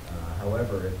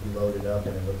 However, if you load it up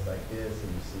and it looks like this, and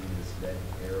you see this red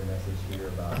error message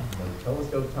here about no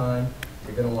telescope time,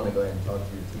 you're going to want to go ahead and talk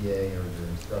to your TA or your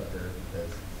instructor, because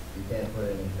you can't put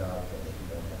any jobs in if you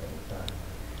don't have any time.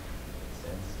 Makes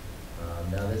sense.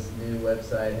 Now this new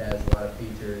website has a lot of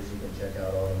features. You can check out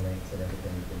all the links and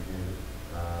everything you can do.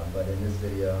 But in this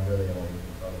video, I'm really only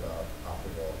going to talk about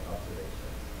optical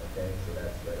observations. Okay, so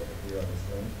that's right over here on this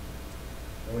link.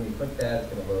 And when you click that,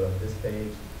 it's going to load up this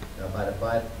page. Now by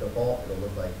default, it'll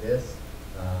look like this.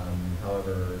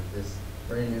 However, this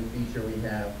brand new feature we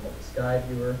have called the Sky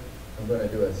Viewer, I'm going to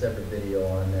do a separate video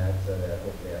on that so that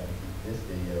hopefully I can keep this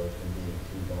video from being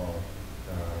too long.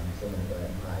 So I'm going to go ahead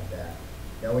and hide that.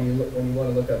 Now when you want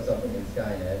to look up something in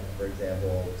Skynet, for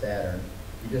example, Saturn,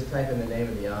 you just type in the name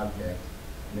of the object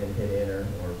and then hit enter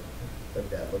or click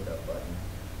that lookup button.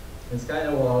 And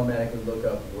Skynet will automatically look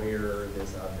up where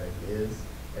this object is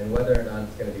and whether or not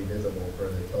it's going to be visible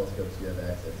for the telescopes you have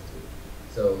access to.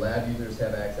 So lab users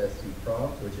have access to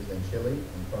Prompt, which is in Chile,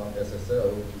 and Prompt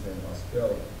SSO, which is in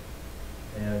Australia.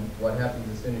 And what happens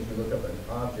as soon as you look up an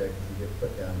object is you get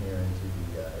put down here into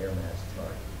the air mass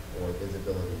chart or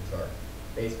visibility chart.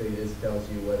 Basically, this tells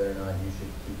you whether or not you should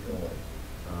keep going.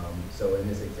 So in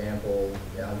this example,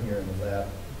 down here in the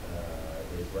left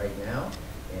is right now,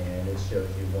 and it shows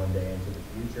you one day into the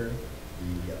future.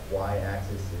 The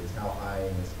y-axis is how high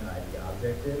in the sky the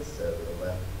object is. So the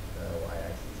left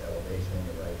y-axis is elevation,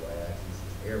 the right y-axis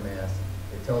is air mass.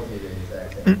 It tells you the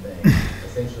exact same thing.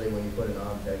 Essentially, when you put an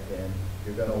object in,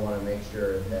 you're going to want to make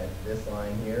sure that this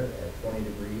line here at 20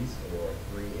 degrees or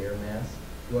 3 air mass,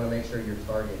 you want to make sure your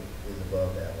target is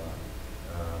above that line.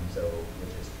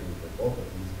 Which is true for both of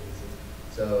these cases.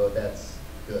 So that's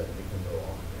good. We can go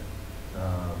on here.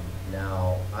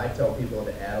 Now, I tell people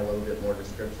to add a little bit more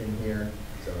description here.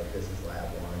 So if this is lab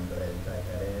 1, go ahead and type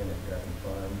that in. If you're having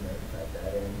fun, go ahead and type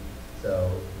that in. So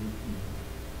you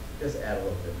just add a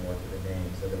little bit more to the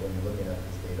name so that when you're looking at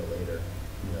this data later,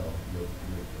 you'll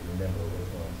remember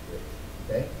which one's which.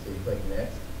 Okay, so you click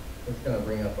next. It's going to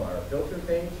bring up our filter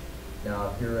page.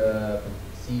 Now, if you're a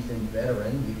seasoned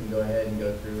veteran, you can go ahead and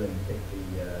go through and pick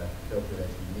the filter that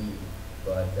you need.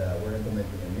 But we're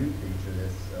implementing a new feature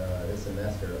this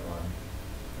semester on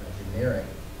generic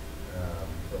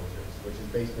filters, which is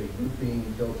basically grouping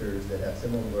filters that have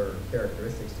similar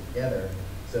characteristics together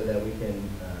so that we can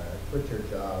put your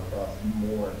job across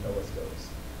more telescopes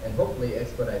and hopefully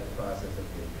expedite the process of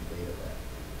getting your data back.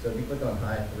 So if you click on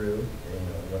high through,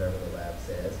 whatever the lab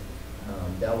says,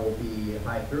 that will be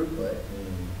high throughput,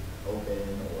 meaning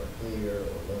open or clear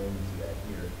or low, you see that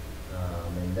here.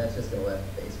 And that's just going to let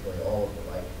basically all of the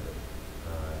light through,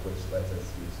 which lets us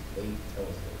use 8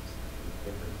 telescopes,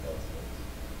 8 different telescopes.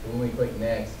 So when we click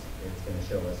next, it's going to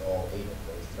show us all 8 of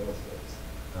those telescopes.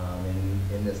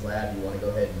 In this lab, you want to go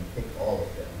ahead and pick all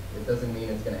of them. It doesn't mean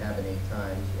it's going to happen 8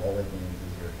 times. All it means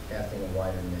is you're casting a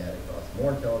wider net across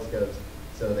more telescopes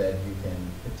so that you can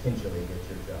potentially get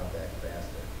your job back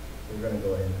faster. So we're going to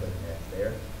go ahead and click next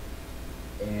there.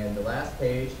 And the last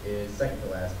page is, second to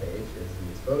last page, is the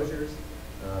exposures.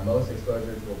 Most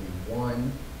exposures will be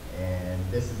 1, and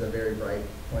this is a very bright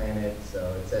planet,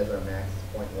 so it says our max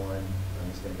is 0.1. I'm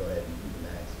just going to go ahead and do the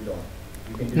max.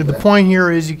 You can do The point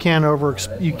here is you can't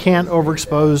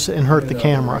overexpose and hurt the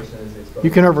camera.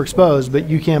 You can overexpose, but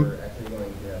you can't.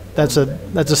 That's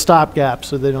a stopgap,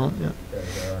 so they don't. Yeah.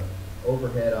 Because there are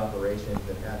overhead operations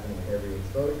that happen with every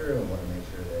exposure, and we want to make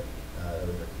sure that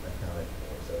those are accounted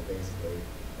for. So basically,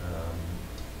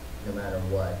 no matter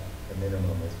what, the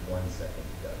minimum is 1 second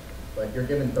reduction. But you're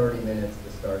given 30 minutes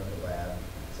to start the lab,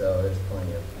 so there's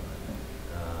plenty of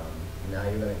time. Now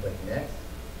you're going to click next.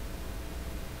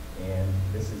 And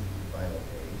this is the final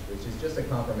page, which is just a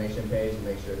confirmation page to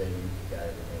make sure that you got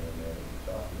everything in there that you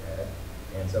thought you had.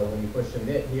 And so when you push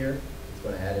submit here, it's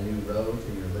going to add a new row to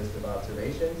your list of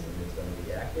observations, and it's going to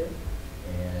be active.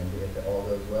 And if all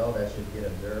goes well, that should get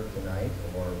observed tonight,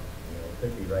 or it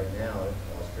could be right now if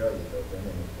Australia's open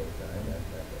and it's full-time. That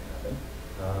could happen.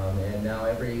 And now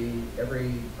every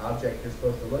object you're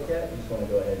supposed to look at, you just want to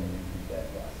go ahead and repeat that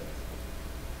process.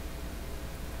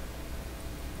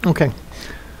 Okay.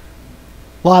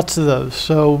 Lots of those.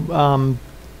 So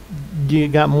you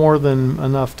got more than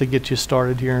enough to get you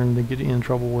started here and to get you in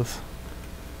trouble with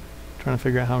trying to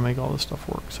figure out how to make all this stuff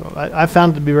work. So I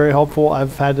found it to be very helpful.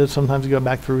 I've had to sometimes go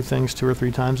back through things 2 or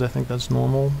 3 times. I think that's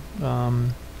normal.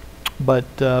 But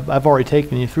I've already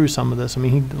taken you through some of this. I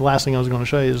mean, the last thing I was going to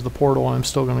show you is the portal, and I'm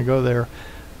still going to go there.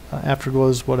 Afterglow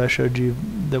is what I showed you,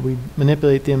 that we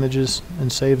manipulate the images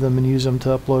and save them and use them to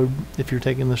upload if you're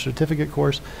taking the certificate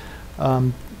course.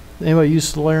 Anybody use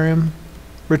Solarium?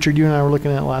 Richard, you and I were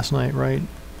looking at it last night, right?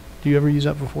 Do you ever use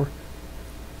that before?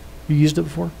 You used it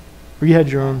before? Or you had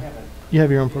your own? You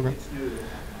have your own program? It's new.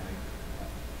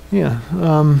 Yeah.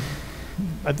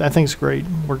 I think it's great.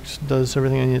 Works, does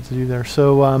everything I need it to do there.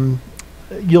 So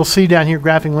you'll see down here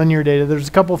graphing linear data. There's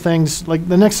a couple things, like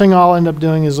the next thing I'll end up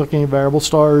doing is looking at variable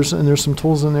stars, and there's some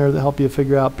tools in there that help you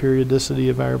figure out periodicity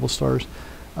of variable stars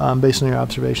based on your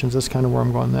observations. That's kind of where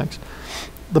I'm going next.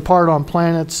 The part on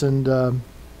planets, and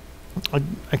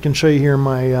I can show you here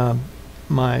my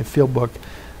my field book.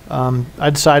 I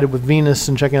decided with Venus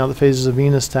and checking out the phases of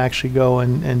Venus to actually go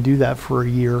and do that for a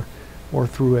year or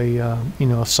through a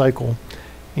a cycle,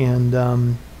 and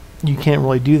you can't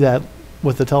really do that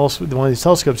with the one of these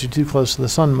telescopes. You're too close to the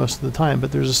sun most of the time.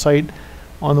 But there's a site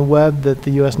on the web that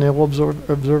the U.S. Naval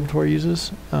Observatory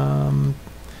uses. Let me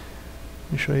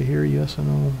show you here.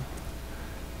 USNO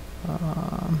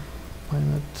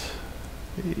planet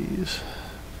phase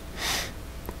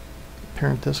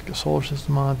parent disk, a solar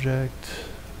system object.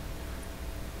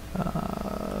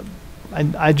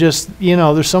 I just,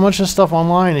 there's so much of this stuff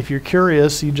online. If you're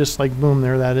curious, you just like, boom,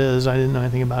 there that is. I didn't know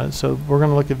anything about it. So we're going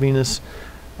to look at Venus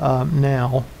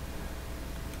now.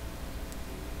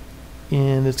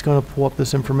 And it's going to pull up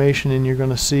this information, and you're going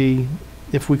to see,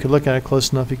 if we could look at it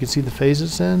close enough, you can see the phase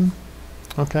it's in.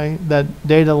 Okay, that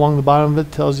data along the bottom of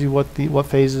it tells you what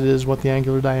phase it is, what the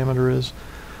angular diameter is.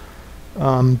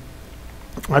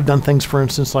 I've done things, for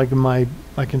instance, like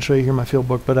I can show you here my field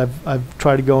book, but I've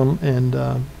tried to go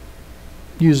and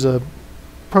use a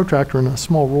protractor and a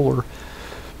small ruler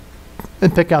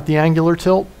and pick out the angular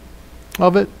tilt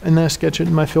of it, and then I sketch it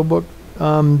in my field book.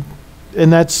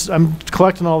 And I'm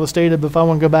collecting all this data, but if I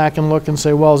want to go back and look and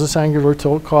say, well, is this angular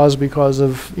tilt caused because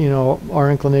of, our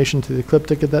inclination to the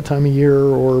ecliptic at that time of year,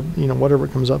 or, whatever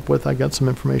it comes up with, I got some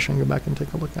information to go back and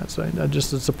take a look at. So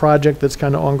it's a project that's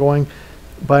kind of ongoing,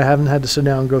 but I haven't had to sit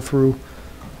down and go through.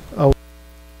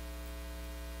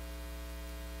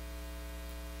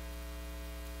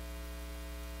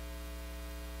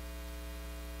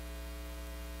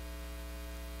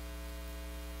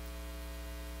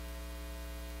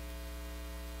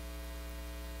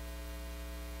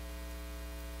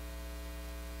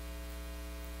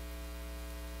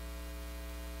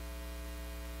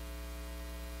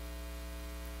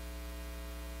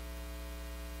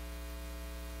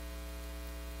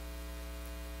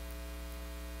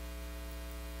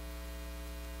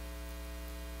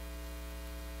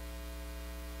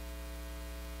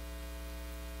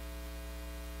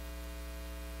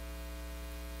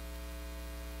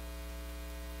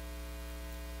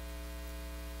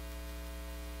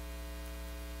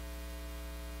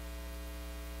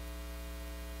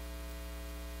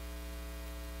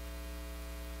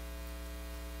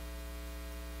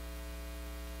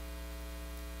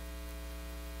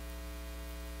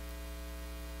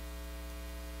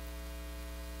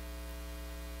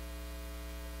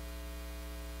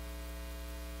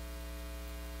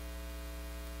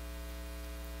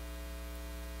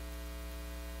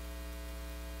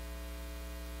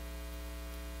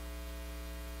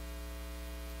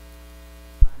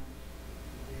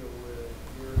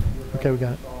 Okay, we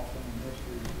got it.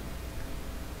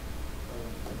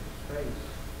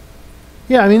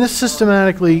 Yeah, I mean, this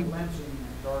systematically.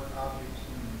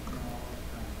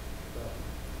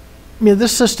 Yeah,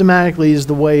 this systematically is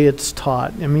the way it's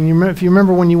taught. I mean, if you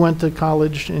remember when you went to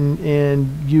college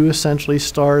and you essentially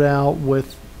start out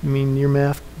with, your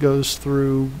math goes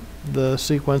through the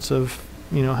sequence of,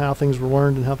 how things were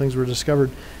learned and how things were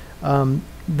discovered.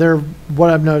 What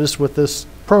I've noticed with this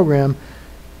program,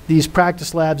 these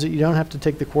practice labs that you don't have to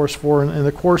take the course for, and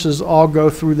the courses all go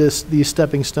through these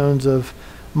stepping stones of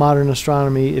modern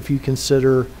astronomy, if you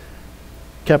consider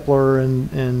Kepler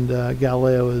and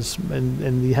Galileo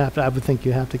and you have to, I would think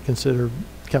you have to consider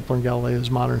Kepler and Galileo as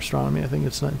modern astronomy. I think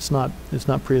it's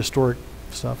not prehistoric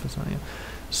stuff. It's not.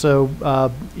 So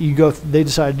they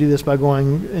decided to do this by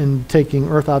going and taking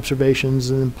Earth observations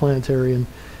and planetary, and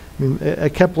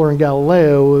at Kepler and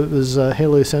Galileo, it was a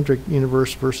heliocentric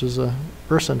universe versus a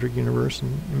Earth-centric universe,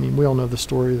 and we all know the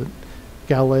story that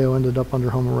Galileo ended up under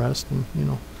home arrest,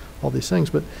 and all these things.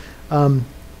 But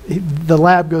the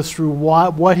lab goes through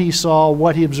what he saw,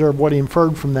 what he observed, what he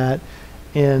inferred from that,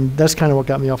 and that's kind of what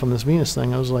got me off on this Venus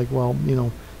thing. I was like, well,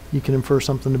 you can infer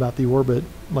something about the orbit.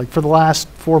 Like for the last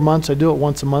 4 months, I do it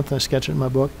once a month and I sketch it in my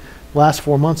book. Last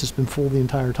 4 months, it's been full the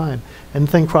entire time. And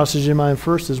the thing crosses your mind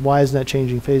first is, why isn't that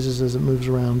changing phases as it moves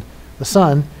around the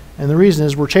sun? And the reason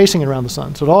is we're chasing it around the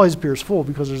sun. So it always appears full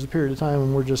because there's a period of time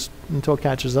when we're just, until it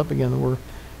catches up again, that we're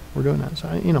doing that. So,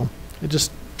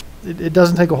 it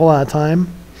doesn't take a whole lot of time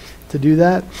to do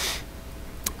that.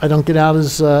 I don't get out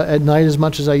at night as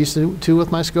much as I used to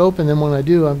with my scope, and then when I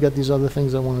do, I've got these other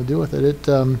things I want to do with it.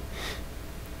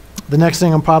 The next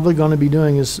thing I'm probably going to be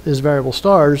doing is variable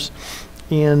stars,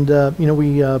 and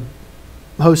we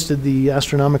hosted the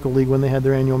Astronomical League when they had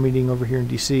their annual meeting over here in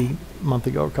DC a month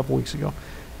ago, a couple weeks ago,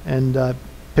 and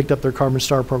picked up their carbon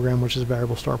star program, which is a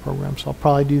variable star program. So I'll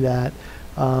probably do that.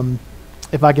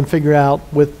 If I can figure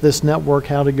out with this network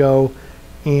how to go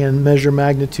and measure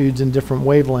magnitudes in different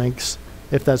wavelengths,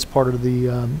 if that's part of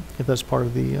the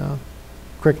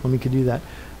curriculum, you could do that.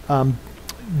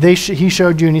 He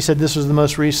showed you, and he said this was the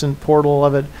most recent portal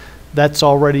of it. That's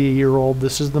already a year old.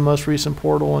 This is the most recent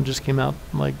portal and just came out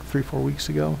like 3-4 weeks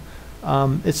ago.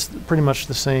 It's pretty much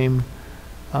the same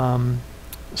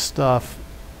stuff.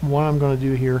 What I'm going to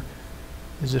do here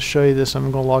is just show you this.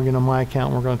 I'm going to log in on my account,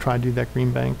 and we're going to try to do that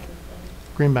green bank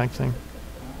thing.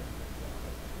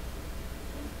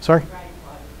 Sorry?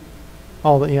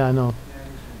 Oh, yeah, I know.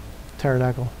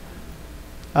 Pterodactyl.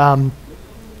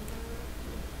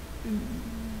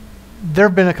 There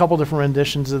have been a couple different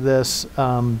renditions of this.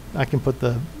 I can put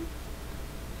the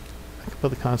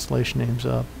constellation names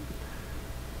up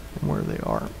and where they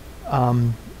are.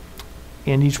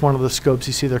 And each one of the scopes,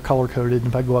 you see they're color coded.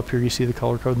 If I go up here, you see the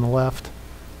color code on the left,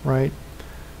 right?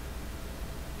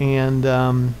 And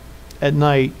at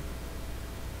night,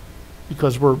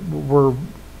 because we're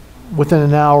within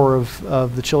an hour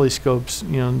of the Chile scopes,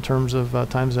 in terms of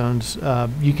time zones,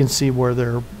 you can see where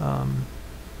they're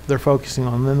focusing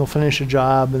on. And then they'll finish a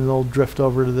job and they'll drift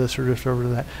over to this or drift over to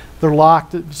that. They're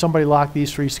locked. Somebody locked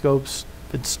these 3 scopes.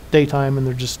 It's daytime and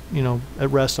they're just at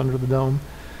rest under the dome.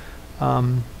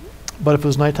 But if it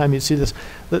was nighttime, you'd see this.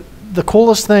 The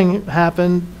coolest thing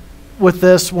happened with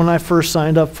this when I first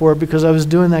signed up for it, because I was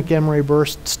doing that gamma ray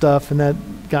burst stuff, and that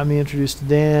got me introduced to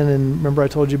Dan. And remember I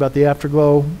told you about the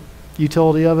afterglow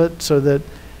utility of it, so that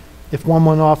if one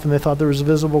went off and they thought there was a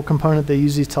visible component, they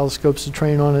use these telescopes to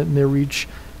train on it, and they reach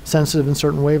sensitive in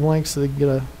certain wavelengths so they can get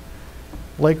a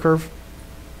light curve.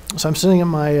 So I'm sitting at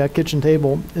my kitchen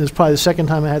table. It was probably the second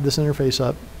time I had this interface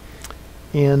up,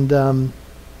 and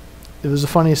it was the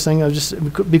funniest thing. I was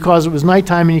just, because it was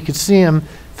nighttime and you could see him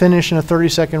finish in a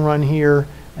 30-second run here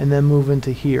and then move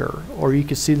into here, or you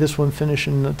could see this one finish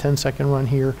in a 10-second run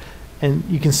here, and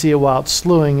you can see it while it's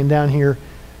slewing. And down here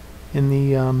in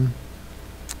the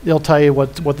it'll tell you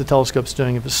what the telescope's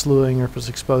doing, if it's slewing or if it's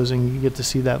exposing. You get to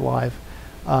see that live.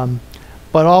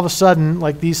 But all of a sudden,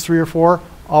 like these 3 or 4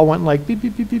 all went like beep,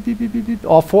 beep, beep, beep, beep, beep, beep, beep.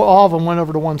 All of them went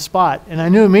over to one spot. And I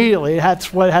knew immediately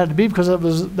that's what it had to be, because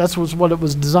that's what it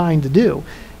was designed to do.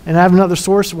 And I have another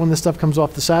source when this stuff comes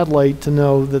off the satellite to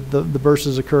know that the burst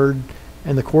has occurred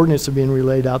and the coordinates are being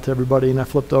relayed out to everybody. And I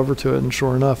flipped over to it, and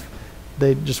sure enough,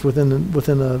 they just within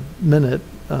a minute,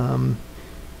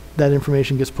 that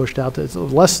information gets pushed out to, it's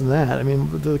less than that. I mean,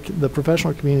 the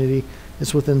professional community,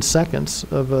 it's within seconds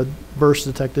of a burst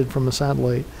detected from a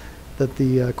satellite that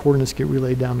the coordinates get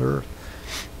relayed down to Earth.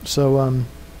 So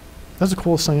that's the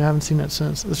coolest thing. I haven't seen that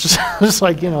since. It's just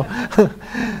like, I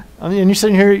mean, and you're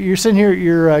sitting here at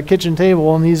your kitchen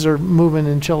table, and these are moving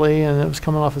in Chile, and it was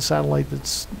coming off a satellite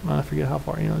that's, I forget how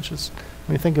far. It's just,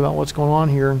 when you think about what's going on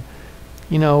here.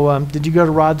 Did you go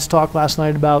to Rod's talk last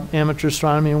night about amateur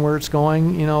astronomy and where it's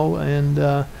going? And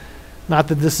not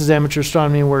that this is amateur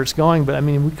astronomy and where it's going, but I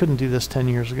mean, we couldn't do this 10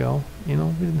 years ago. We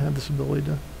didn't have this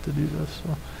ability to do this.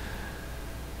 So.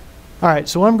 All right,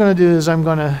 so what I'm going to do is I'm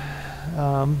going to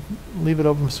leave it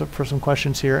open for some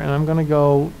questions here, and I'm going to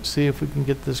go see if we can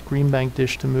get this green bank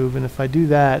dish to move. And if I do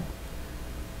that,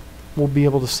 we'll be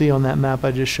able to see on that map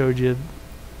I just showed you,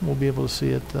 we'll be able to see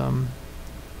it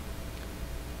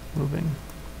moving.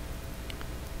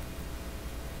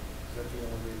 Is that the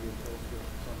only radio telescope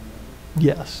that's on the network?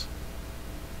 Yes.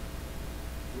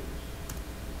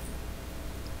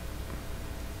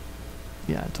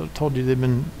 Yeah, I told you they've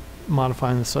been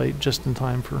modifying the site just in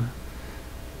time for.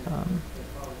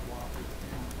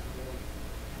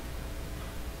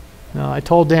 No, I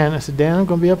told Dan. I said, Dan, I'm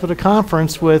going to be up at a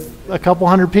conference with a couple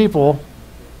hundred people.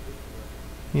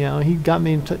 He got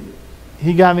me in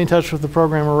touch with the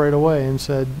programmer right away and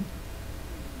said,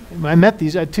 I met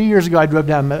these 2 years ago. I drove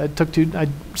down. I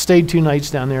stayed 2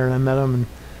 nights down there, and I met him. And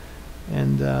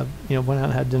and you know, went out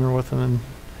and had dinner with them, and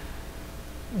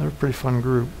they're a pretty fun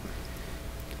group.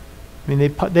 I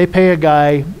mean, they pay a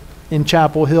guy in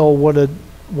Chapel Hill what a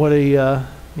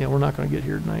you know, we're not going to get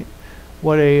here tonight,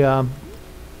 what a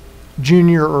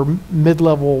junior or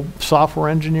mid-level software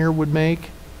engineer would make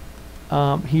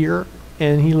here,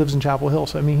 and he lives in Chapel Hill.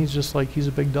 So I mean, he's just like, he's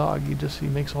a big dog. He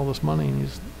makes all this money, and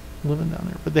he's living down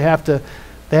there. But they have to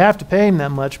pay him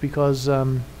that much because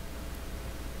you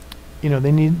know,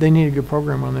 they need a good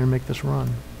program on there to make this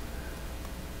run.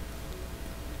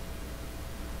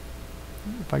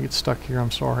 If I get stuck here,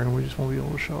 I'm sorry, and we just won't be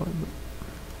able to show it.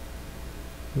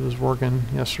 But it was working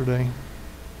yesterday.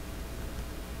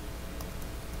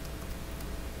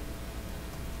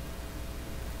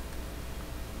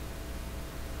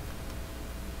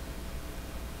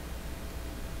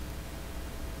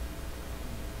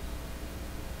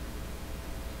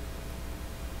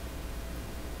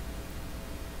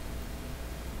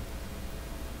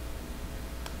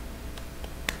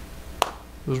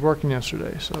 It was working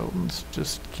yesterday, so let's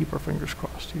just keep our fingers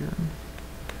crossed here.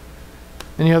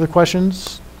 Any other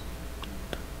questions?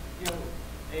 You know,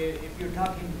 if you're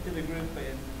talking to the group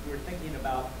and we're thinking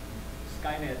about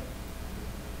Skynet,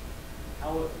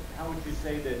 how would you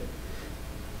say that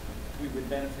we would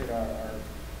benefit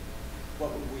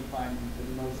what would we find the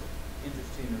most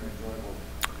interesting or enjoyable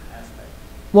aspect?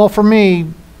 Well, for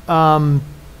me,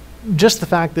 just the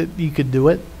fact that you could do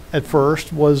it at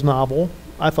first was novel.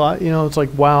 I thought, you know, it's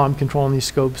like, wow, I'm controlling these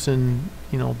scopes, and,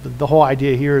 you know, the whole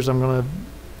idea here is I'm going to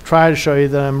try to show you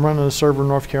that I'm running a server in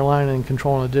North Carolina and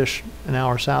controlling a dish an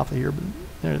hour south of here, but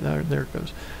there it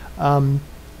goes.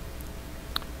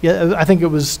 Yeah, I think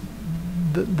it was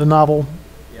the novel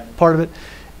part of it.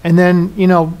 And then, you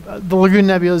know, the Lagoon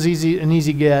Nebula is an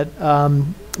easy get.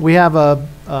 We have a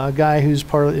guy who's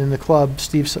in the club,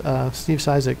 Steve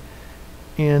Sizek,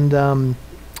 and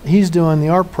he's doing the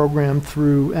ARP program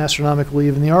through astronomical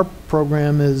leave, and the ARP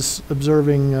program is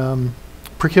observing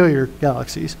peculiar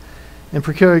galaxies. And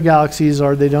peculiar galaxies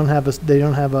they don't have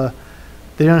the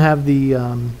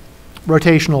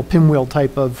rotational pinwheel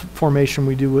type of formation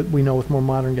we know with more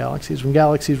modern galaxies. When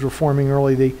galaxies were forming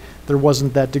early, there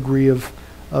wasn't that degree of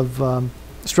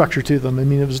structure to them. I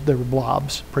mean, they were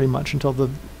blobs pretty much until the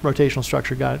rotational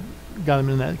structure got them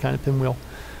in that kind of pinwheel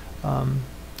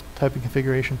type of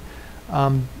configuration.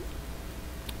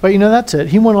 But you know, that's it.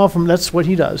 He went off from, that's what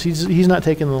he does. He's not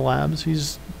taking the labs.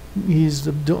 He's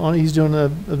doing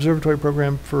an observatory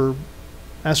program for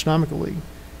Astronomical League,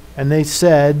 and they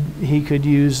said he could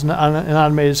use an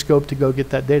automated scope to go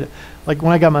get that data. Like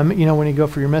when I got my, you know, when you go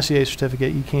for your Messier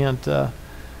certificate, you can't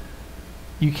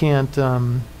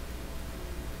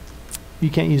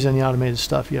use any automated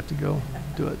stuff. You have to go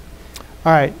do it.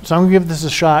 All right, so I'm going to give this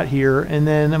a shot here, and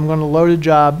then I'm going to load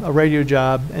a radio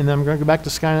job, and then I'm going to go back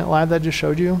to Skynet Live that I just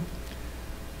showed you.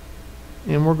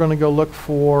 And we're going to go look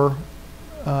for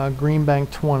Green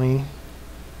Bank 20,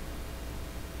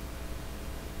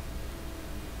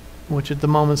 which at the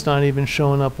moment's not even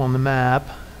showing up on the map.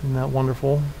 Isn't that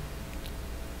wonderful?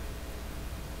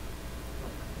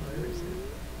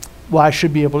 Well, I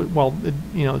should be able to, well,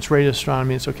 you know, it's radio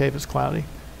astronomy. It's okay if it's cloudy.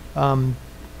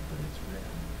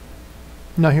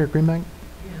 No, here, Green Bank?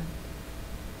 Yeah.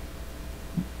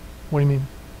 What do you mean?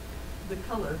 The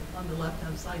color on the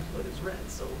left-hand side to it is red,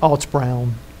 so. Oh, it's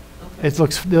brown. Okay. It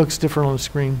looks different on the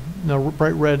screen. No,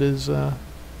 bright red is the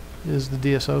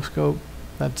DSO scope.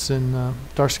 That's in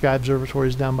Dark Sky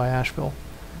Observatories down by Asheville.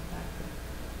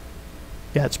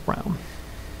 Yeah, it's brown.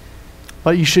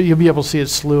 But you'll be able to see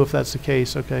its slew if that's the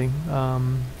case. Okay.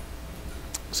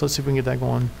 So let's see if we can get that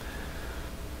going.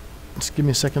 Just give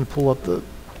me a second to pull up the.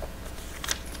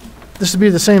 This would be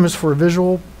the same as for a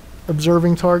visual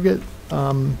observing target.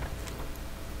 I'm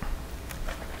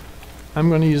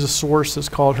going to use a source that's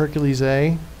called Hercules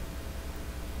A,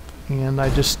 and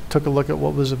I just took a look at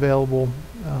what was available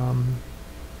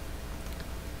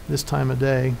this time of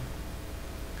day,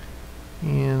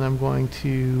 and I'm going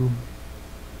to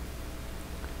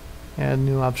add a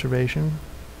new observation.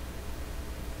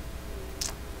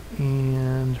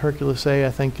 And Hercules A,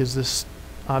 I think, is this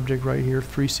object right here,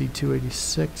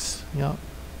 3C286. Yep.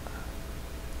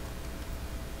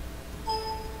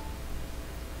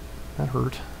 That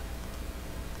hurt.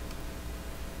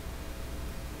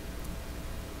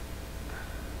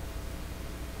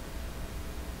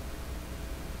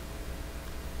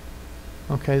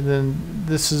 Okay, then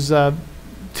this is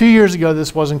 2 years ago.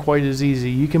 This wasn't quite as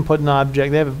easy. You can put an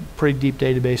object. They have a pretty deep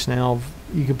database now.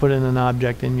 You can put in an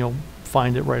object and you'll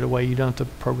find it right away. You don't have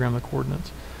to program the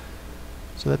coordinates.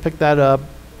 So they picked that up.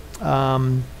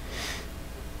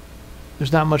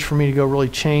 there's not much for me to go really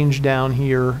change down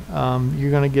here.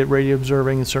 You're going to get radio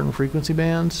observing in certain frequency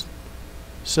bands.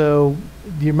 So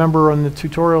do you remember on the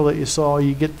tutorial that you saw,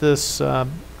 you get this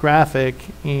graphic,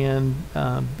 and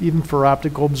even for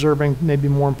optical observing, maybe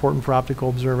more important for optical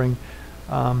observing,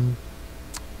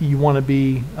 you want to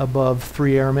be above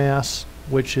 3 air mass,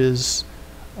 which is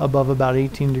above about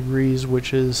 18 degrees,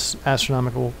 which is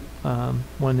astronomical,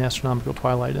 when the astronomical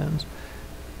twilight ends.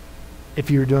 If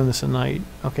you were doing this at night,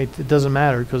 okay, it doesn't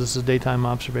matter because it's a daytime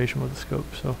observation with the scope.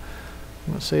 So I'm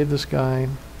going to save this guy.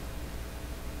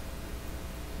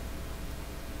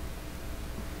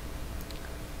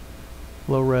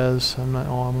 Low res. I'm not.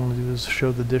 All I want to do is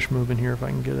show the dish moving here if I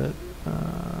can get it. All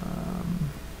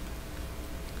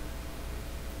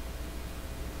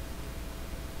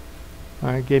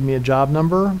right, gave me a job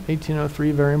number,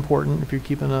 1803, very important. If you're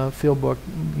keeping a field book,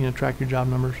 track your job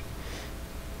numbers.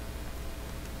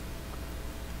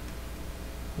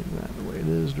 Leave that the way it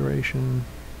is, duration,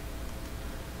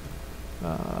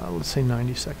 let's say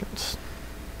 90 seconds.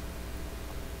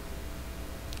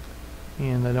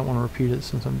 And I don't want to repeat it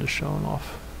since I'm just showing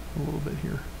off a little bit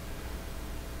here.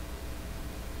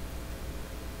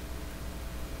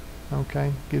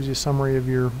 Okay, gives you a summary of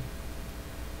your,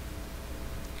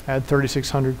 I had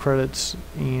 3,600 credits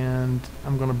and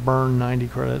I'm going to burn 90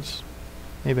 credits.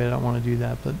 Maybe I don't want to do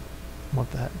that, but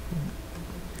what the heck.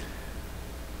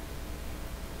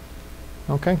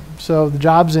 Okay, so the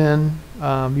job's in.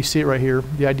 You see it right here.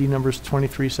 The ID number is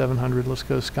 23700. Let's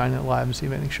go to Skynet Live and see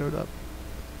if anything showed up.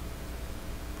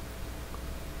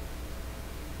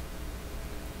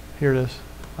 Here it is.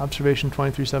 Observation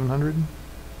 23700.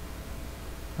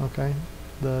 Okay,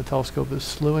 the telescope is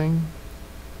slewing.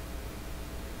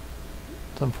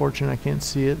 It's unfortunate I can't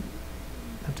see it.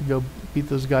 I have to go beat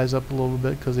those guys up a little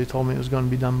bit because they told me it was going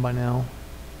to be done by now.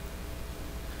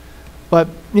 But,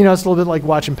 it's a little bit like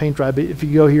watching paint dry. But if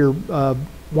you go here,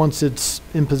 once it's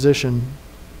in position,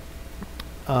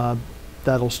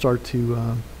 that'll start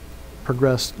to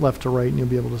progress left to right, and you'll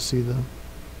be able to see the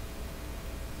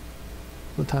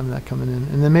time of that coming in.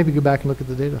 And then maybe go back and look at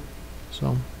the data.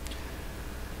 So,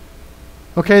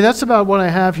 okay, that's about what I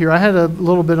have here. I had a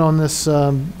little bit on this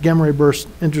gamma ray burst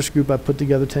interest group I put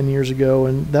together 10 years ago,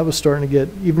 and that was starting to get,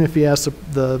 even if you ask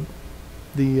the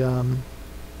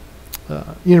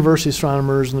university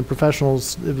astronomers and the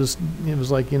professionals, it was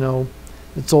like,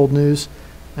 it's old news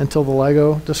until the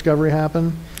LIGO discovery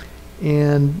happened.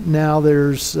 And now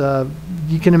there's,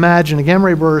 you can imagine a gamma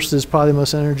ray burst is probably the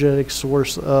most energetic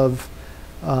source of,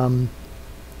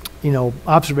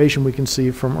 observation we can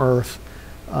see from Earth.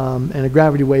 And a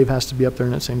gravity wave has to be up there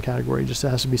in that same category. It just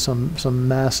has to be some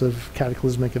massive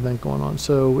cataclysmic event going on.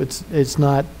 So it's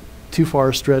not too far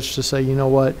a stretch to say, you know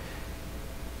what,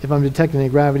 if I'm detecting a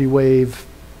gravity wave,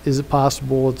 is it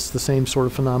possible it's the same sort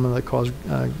of phenomena that caused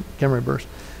gamma ray burst?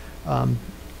 And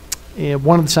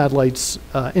one of the satellites,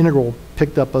 Integral,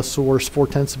 picked up a source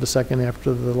 0.4 of a second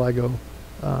after the LIGO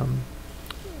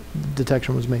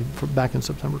detection was made back in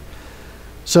September.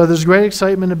 So there's great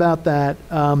excitement about that.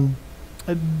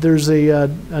 There's a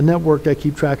network I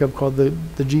keep track of called the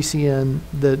GCN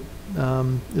that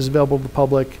is available to the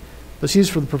public. It's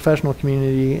used for the professional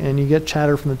community, and you get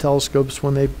chatter from the telescopes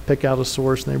when they pick out a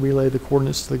source and they relay the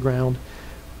coordinates to the ground.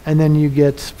 And then you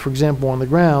get, for example, on the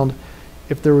ground,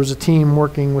 if there was a team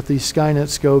working with these Skynet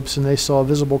scopes and they saw a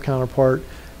visible counterpart,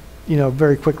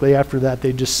 very quickly after that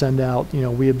they just send out,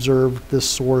 we observed this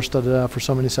source for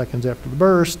so many seconds after the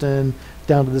burst and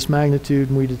down to this magnitude,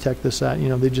 and we detect this at,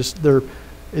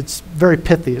 it's very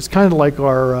pithy. It's kind of like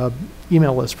our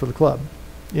email list for the club,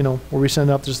 where we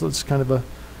send out this kind of a,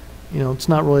 it's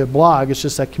not really a blog, it's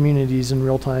just that communities in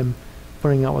real time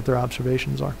putting out what their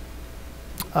observations are.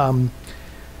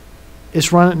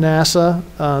 It's run at NASA.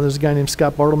 There's a guy named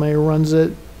Scott Bartlemay who runs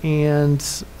it, and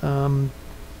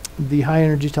the high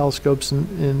energy telescopes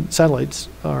and satellites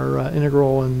are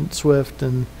Integral and Swift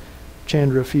and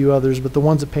Chandra, a few others, but the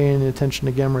ones that pay any attention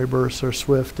to gamma ray bursts are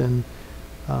Swift and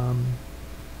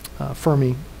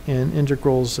Fermi, and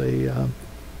Integral's a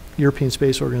European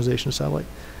Space Organization satellite.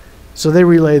 So they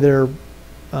relay their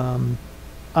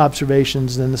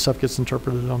observations, and then the stuff gets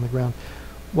interpreted on the ground.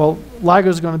 Well, LIGO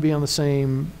is going to be on the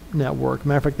same network.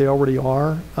 Matter of fact, they already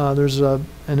are. There's an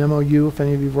MOU, if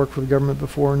any of you have worked for the government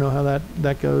before, know how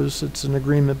that goes. It's an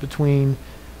agreement between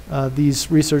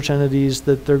these research entities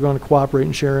that they're going to cooperate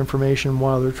and share information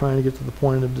while they're trying to get to the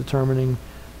point of determining,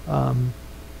 that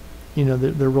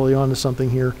they're really onto something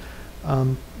here.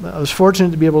 I was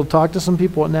fortunate to be able to talk to some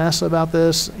people at NASA about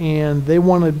this, and they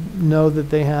want to know that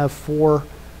they have 4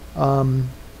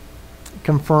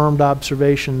 confirmed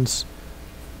observations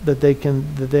that they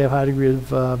have high degree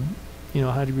of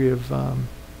a high degree of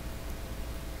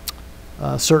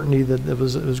certainty that it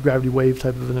was gravity wave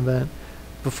type of an event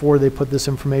before they put this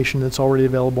information that's already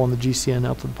available on the GCN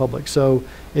out to the public. So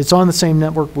it's on the same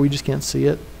network, but we just can't see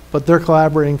it. But they're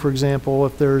collaborating, for example,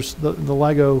 if there's the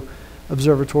LIGO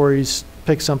observatories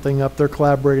pick something up, they're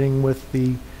collaborating with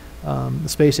the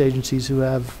space agencies who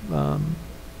have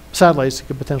satellites that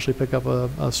could potentially pick up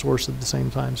a source at the same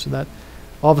time. So that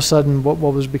all of a sudden, what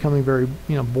was becoming very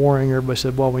boring, everybody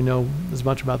said, well, we know as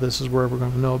much about this as we're ever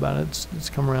going to know about it.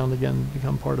 It's come around again,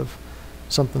 become part of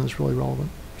something that's really relevant.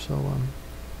 So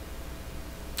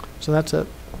that's it.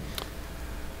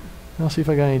 I'll see if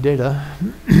I got any data.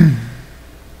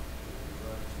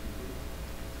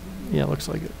 Yeah, looks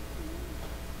like it.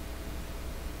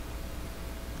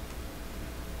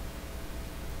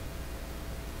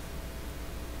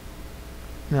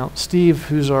 Now, Steve,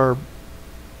 who's our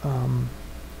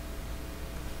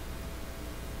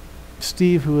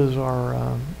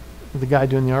the guy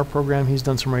doing the art program, he's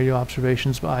done some radio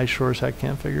observations, but I sure as heck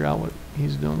can't figure out what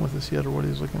he's doing with this yet or what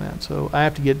he's looking at. So I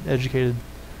have to get educated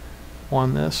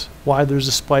on this. Why there's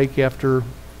a spike after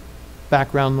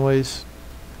background noise,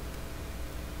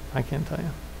 I can't tell you.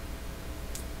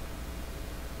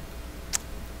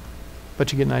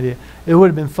 But you get an idea. It would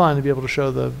have been fun to be able to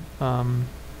show the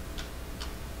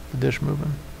dish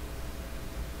moving.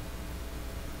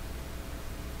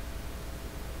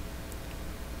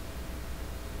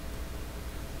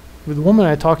 With the woman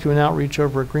I talked to in outreach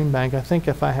over at Greenbank, I think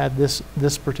if I had this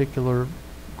particular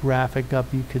graphic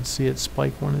up, you could see it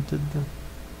spike when it did the.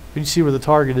 But you see where the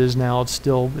target is now. It's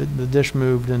still the dish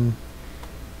moved and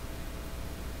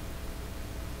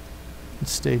it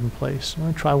stayed in place. I'm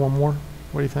gonna try one more.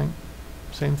 What do you think?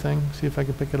 Same thing. See if I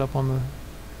can pick it up on the.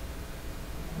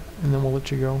 And then we'll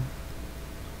let you go.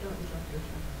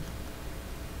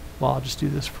 Well, I'll just do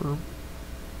this for.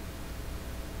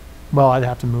 Well, I'd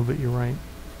have to move it. You're right.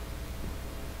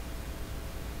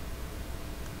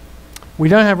 We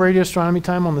don't have radio astronomy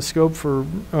time on the scope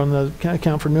on the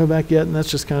account for Novak yet, and that's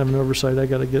just kind of an oversight. I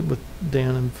got to get with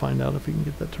Dan and find out if he can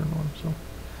get that turned on.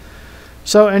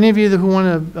 So any of you who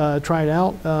want to try it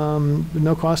out,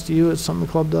 no cost to you. It's something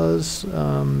the club does.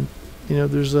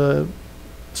 There's a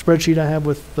spreadsheet I have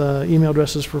with email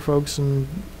addresses for folks, and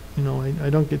I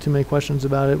don't get too many questions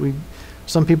about it.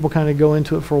 Some people kind of go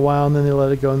into it for a while and then they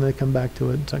let it go and they come back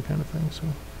to it. It's that kind of thing. So.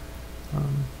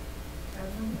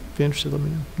 If you're interested, let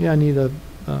me know. Yeah, I need your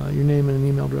name and an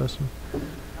email address. Tom,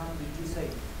 did you say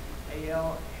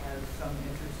AL has some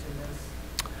interest in this?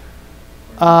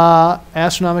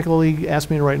 Astronomical League asked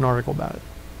me to write an article about it.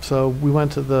 So we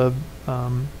went to the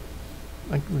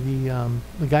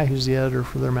guy who's the editor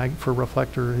for their for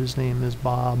Reflector. His name is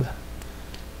Bob.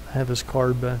 I have his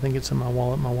card, but I think it's in my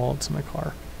wallet. My wallet's in my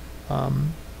car.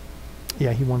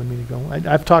 Yeah, he wanted me to go.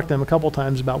 I've talked to him a couple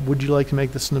times about, would you like to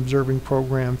make this an observing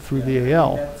program through the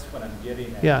AL? That's what I'm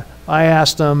getting at. Yeah, I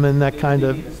asked them, and that kind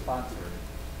of. They need a sponsor.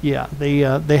 Yeah, they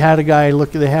had a guy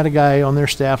look. They had a guy on their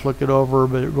staff look it over,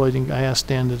 but it really didn't. I asked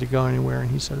Dan, did it go anywhere,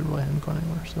 and he said it really hadn't gone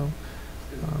anywhere. So.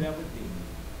 That would be.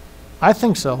 I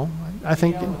think so. I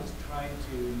think. AL is trying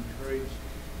to encourage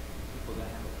people to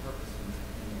have a purpose in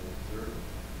their observe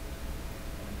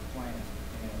and plan,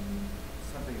 and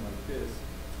something like this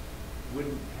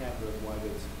wouldn't have the wide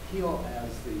appeal as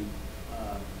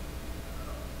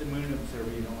the Moon Observer,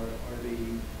 or the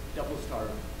Double Star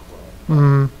Club.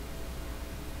 Mm-hmm.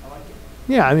 I like it.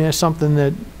 Yeah, I mean, it's something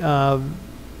that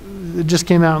it just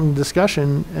came out in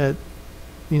discussion at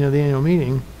the annual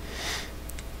meeting,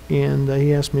 and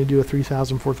he asked me to do a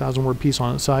 3,000, 4,000 word piece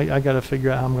on it. So I got to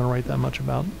figure out how I'm going to write that much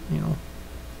about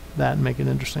that and make it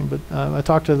interesting. But I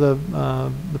talked to the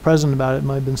president about it. It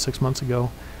might have been 6 months ago.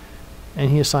 And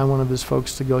he assigned one of his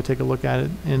folks to go take a look at it.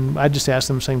 And I just asked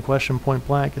him the same question, point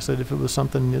blank. I said, if it was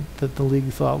something that the league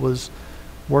thought was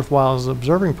worthwhile as an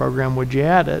observing program, would you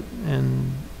add it?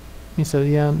 And he said,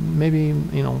 yeah, maybe,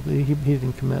 he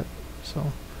didn't commit.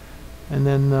 So, and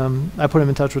then I put him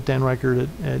in touch with Dan Reichert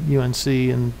at UNC,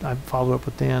 and I followed up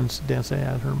with Dan. Dan said, I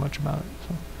hadn't heard much about it.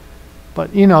 So,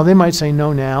 but, they might say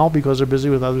no now because they're busy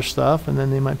with other stuff, and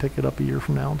then they might pick it up a year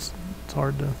from now. It's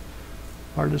hard to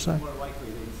say. More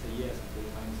likely they'd say yes if they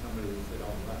find somebody who said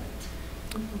all about it.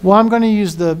 Well, I'm going to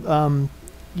use the,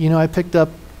 I picked up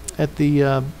at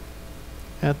the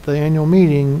annual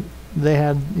meeting, they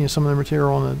had some of the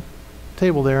material on the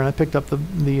table there, and I picked up the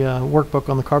workbook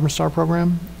on the Carbon Star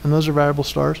program, and those are variable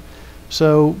stars.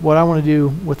 So what I want to do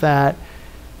with that,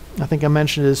 I think I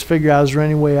mentioned, is figure out, is there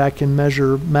any way I can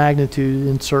measure magnitude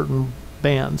in certain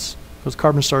bands? Because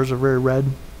carbon stars are very red,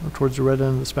 or towards the red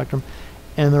end of the spectrum,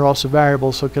 and they're also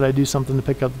variable, so could I do something to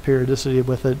pick up the periodicity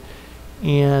with it?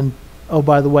 And oh,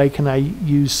 by the way, can I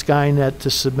use Skynet to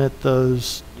submit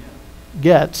those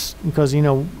gets? Because, you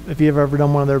know, if you've ever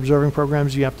done one of their observing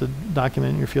programs, you have to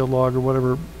document in your field log or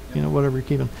whatever, you know, whatever you're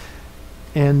keeping.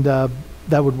 And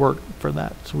that would work for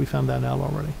that. So we found that out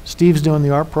already. Steve's doing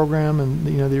the ARP program and,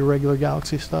 you know, the irregular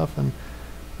galaxy stuff. And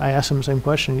I asked him the same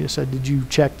question. He said, did you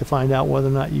check to find out whether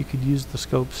or not you could use the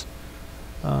scopes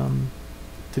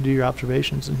to do your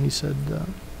observations? And he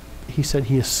said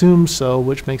he assumed so,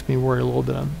 which makes me worry a little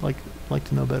bit. I'd like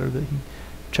to know better that he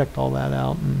checked all that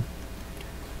out. And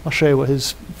I'll show you what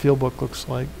his field book looks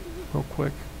like real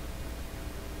quick.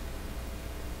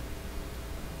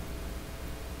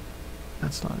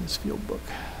 That's not his field book.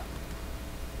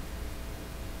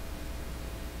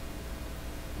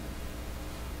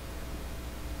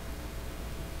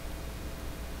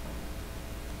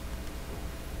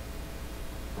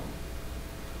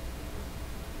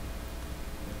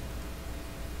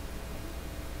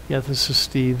 Yeah, this is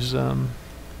Steve's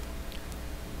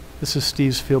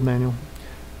field manual.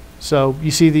 So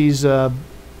you see these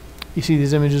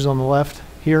images on the left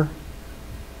here?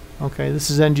 Okay, this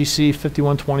is NGC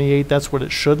 5128. That's what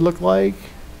it should look like.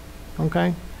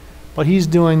 Okay, but he's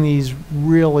doing these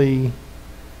really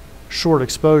short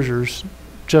exposures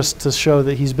just to show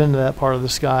that he's been to that part of the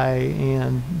sky,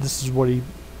 and this is what he,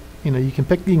 you know, you can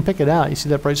pick it out. You see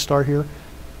that bright star here?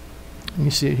 And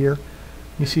you see it here.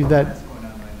 You see that. That's going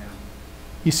on right now.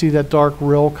 You see that dark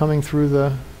rill coming through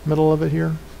the middle of it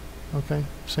here? Okay,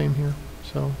 same here.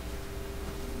 So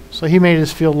he made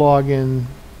his field log in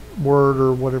Word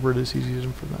or whatever it is he's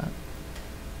using for that.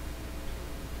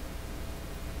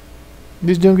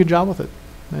 He's doing a good job with it.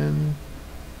 And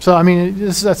so, I mean,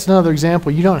 that's another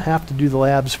example. You don't have to do the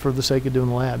labs for the sake of doing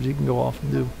the labs. You can go off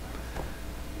and do,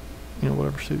 you know,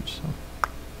 whatever suits. So,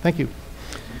 thank you.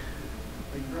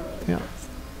 Yeah.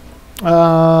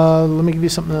 Let me give you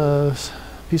something, a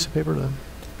piece of paper to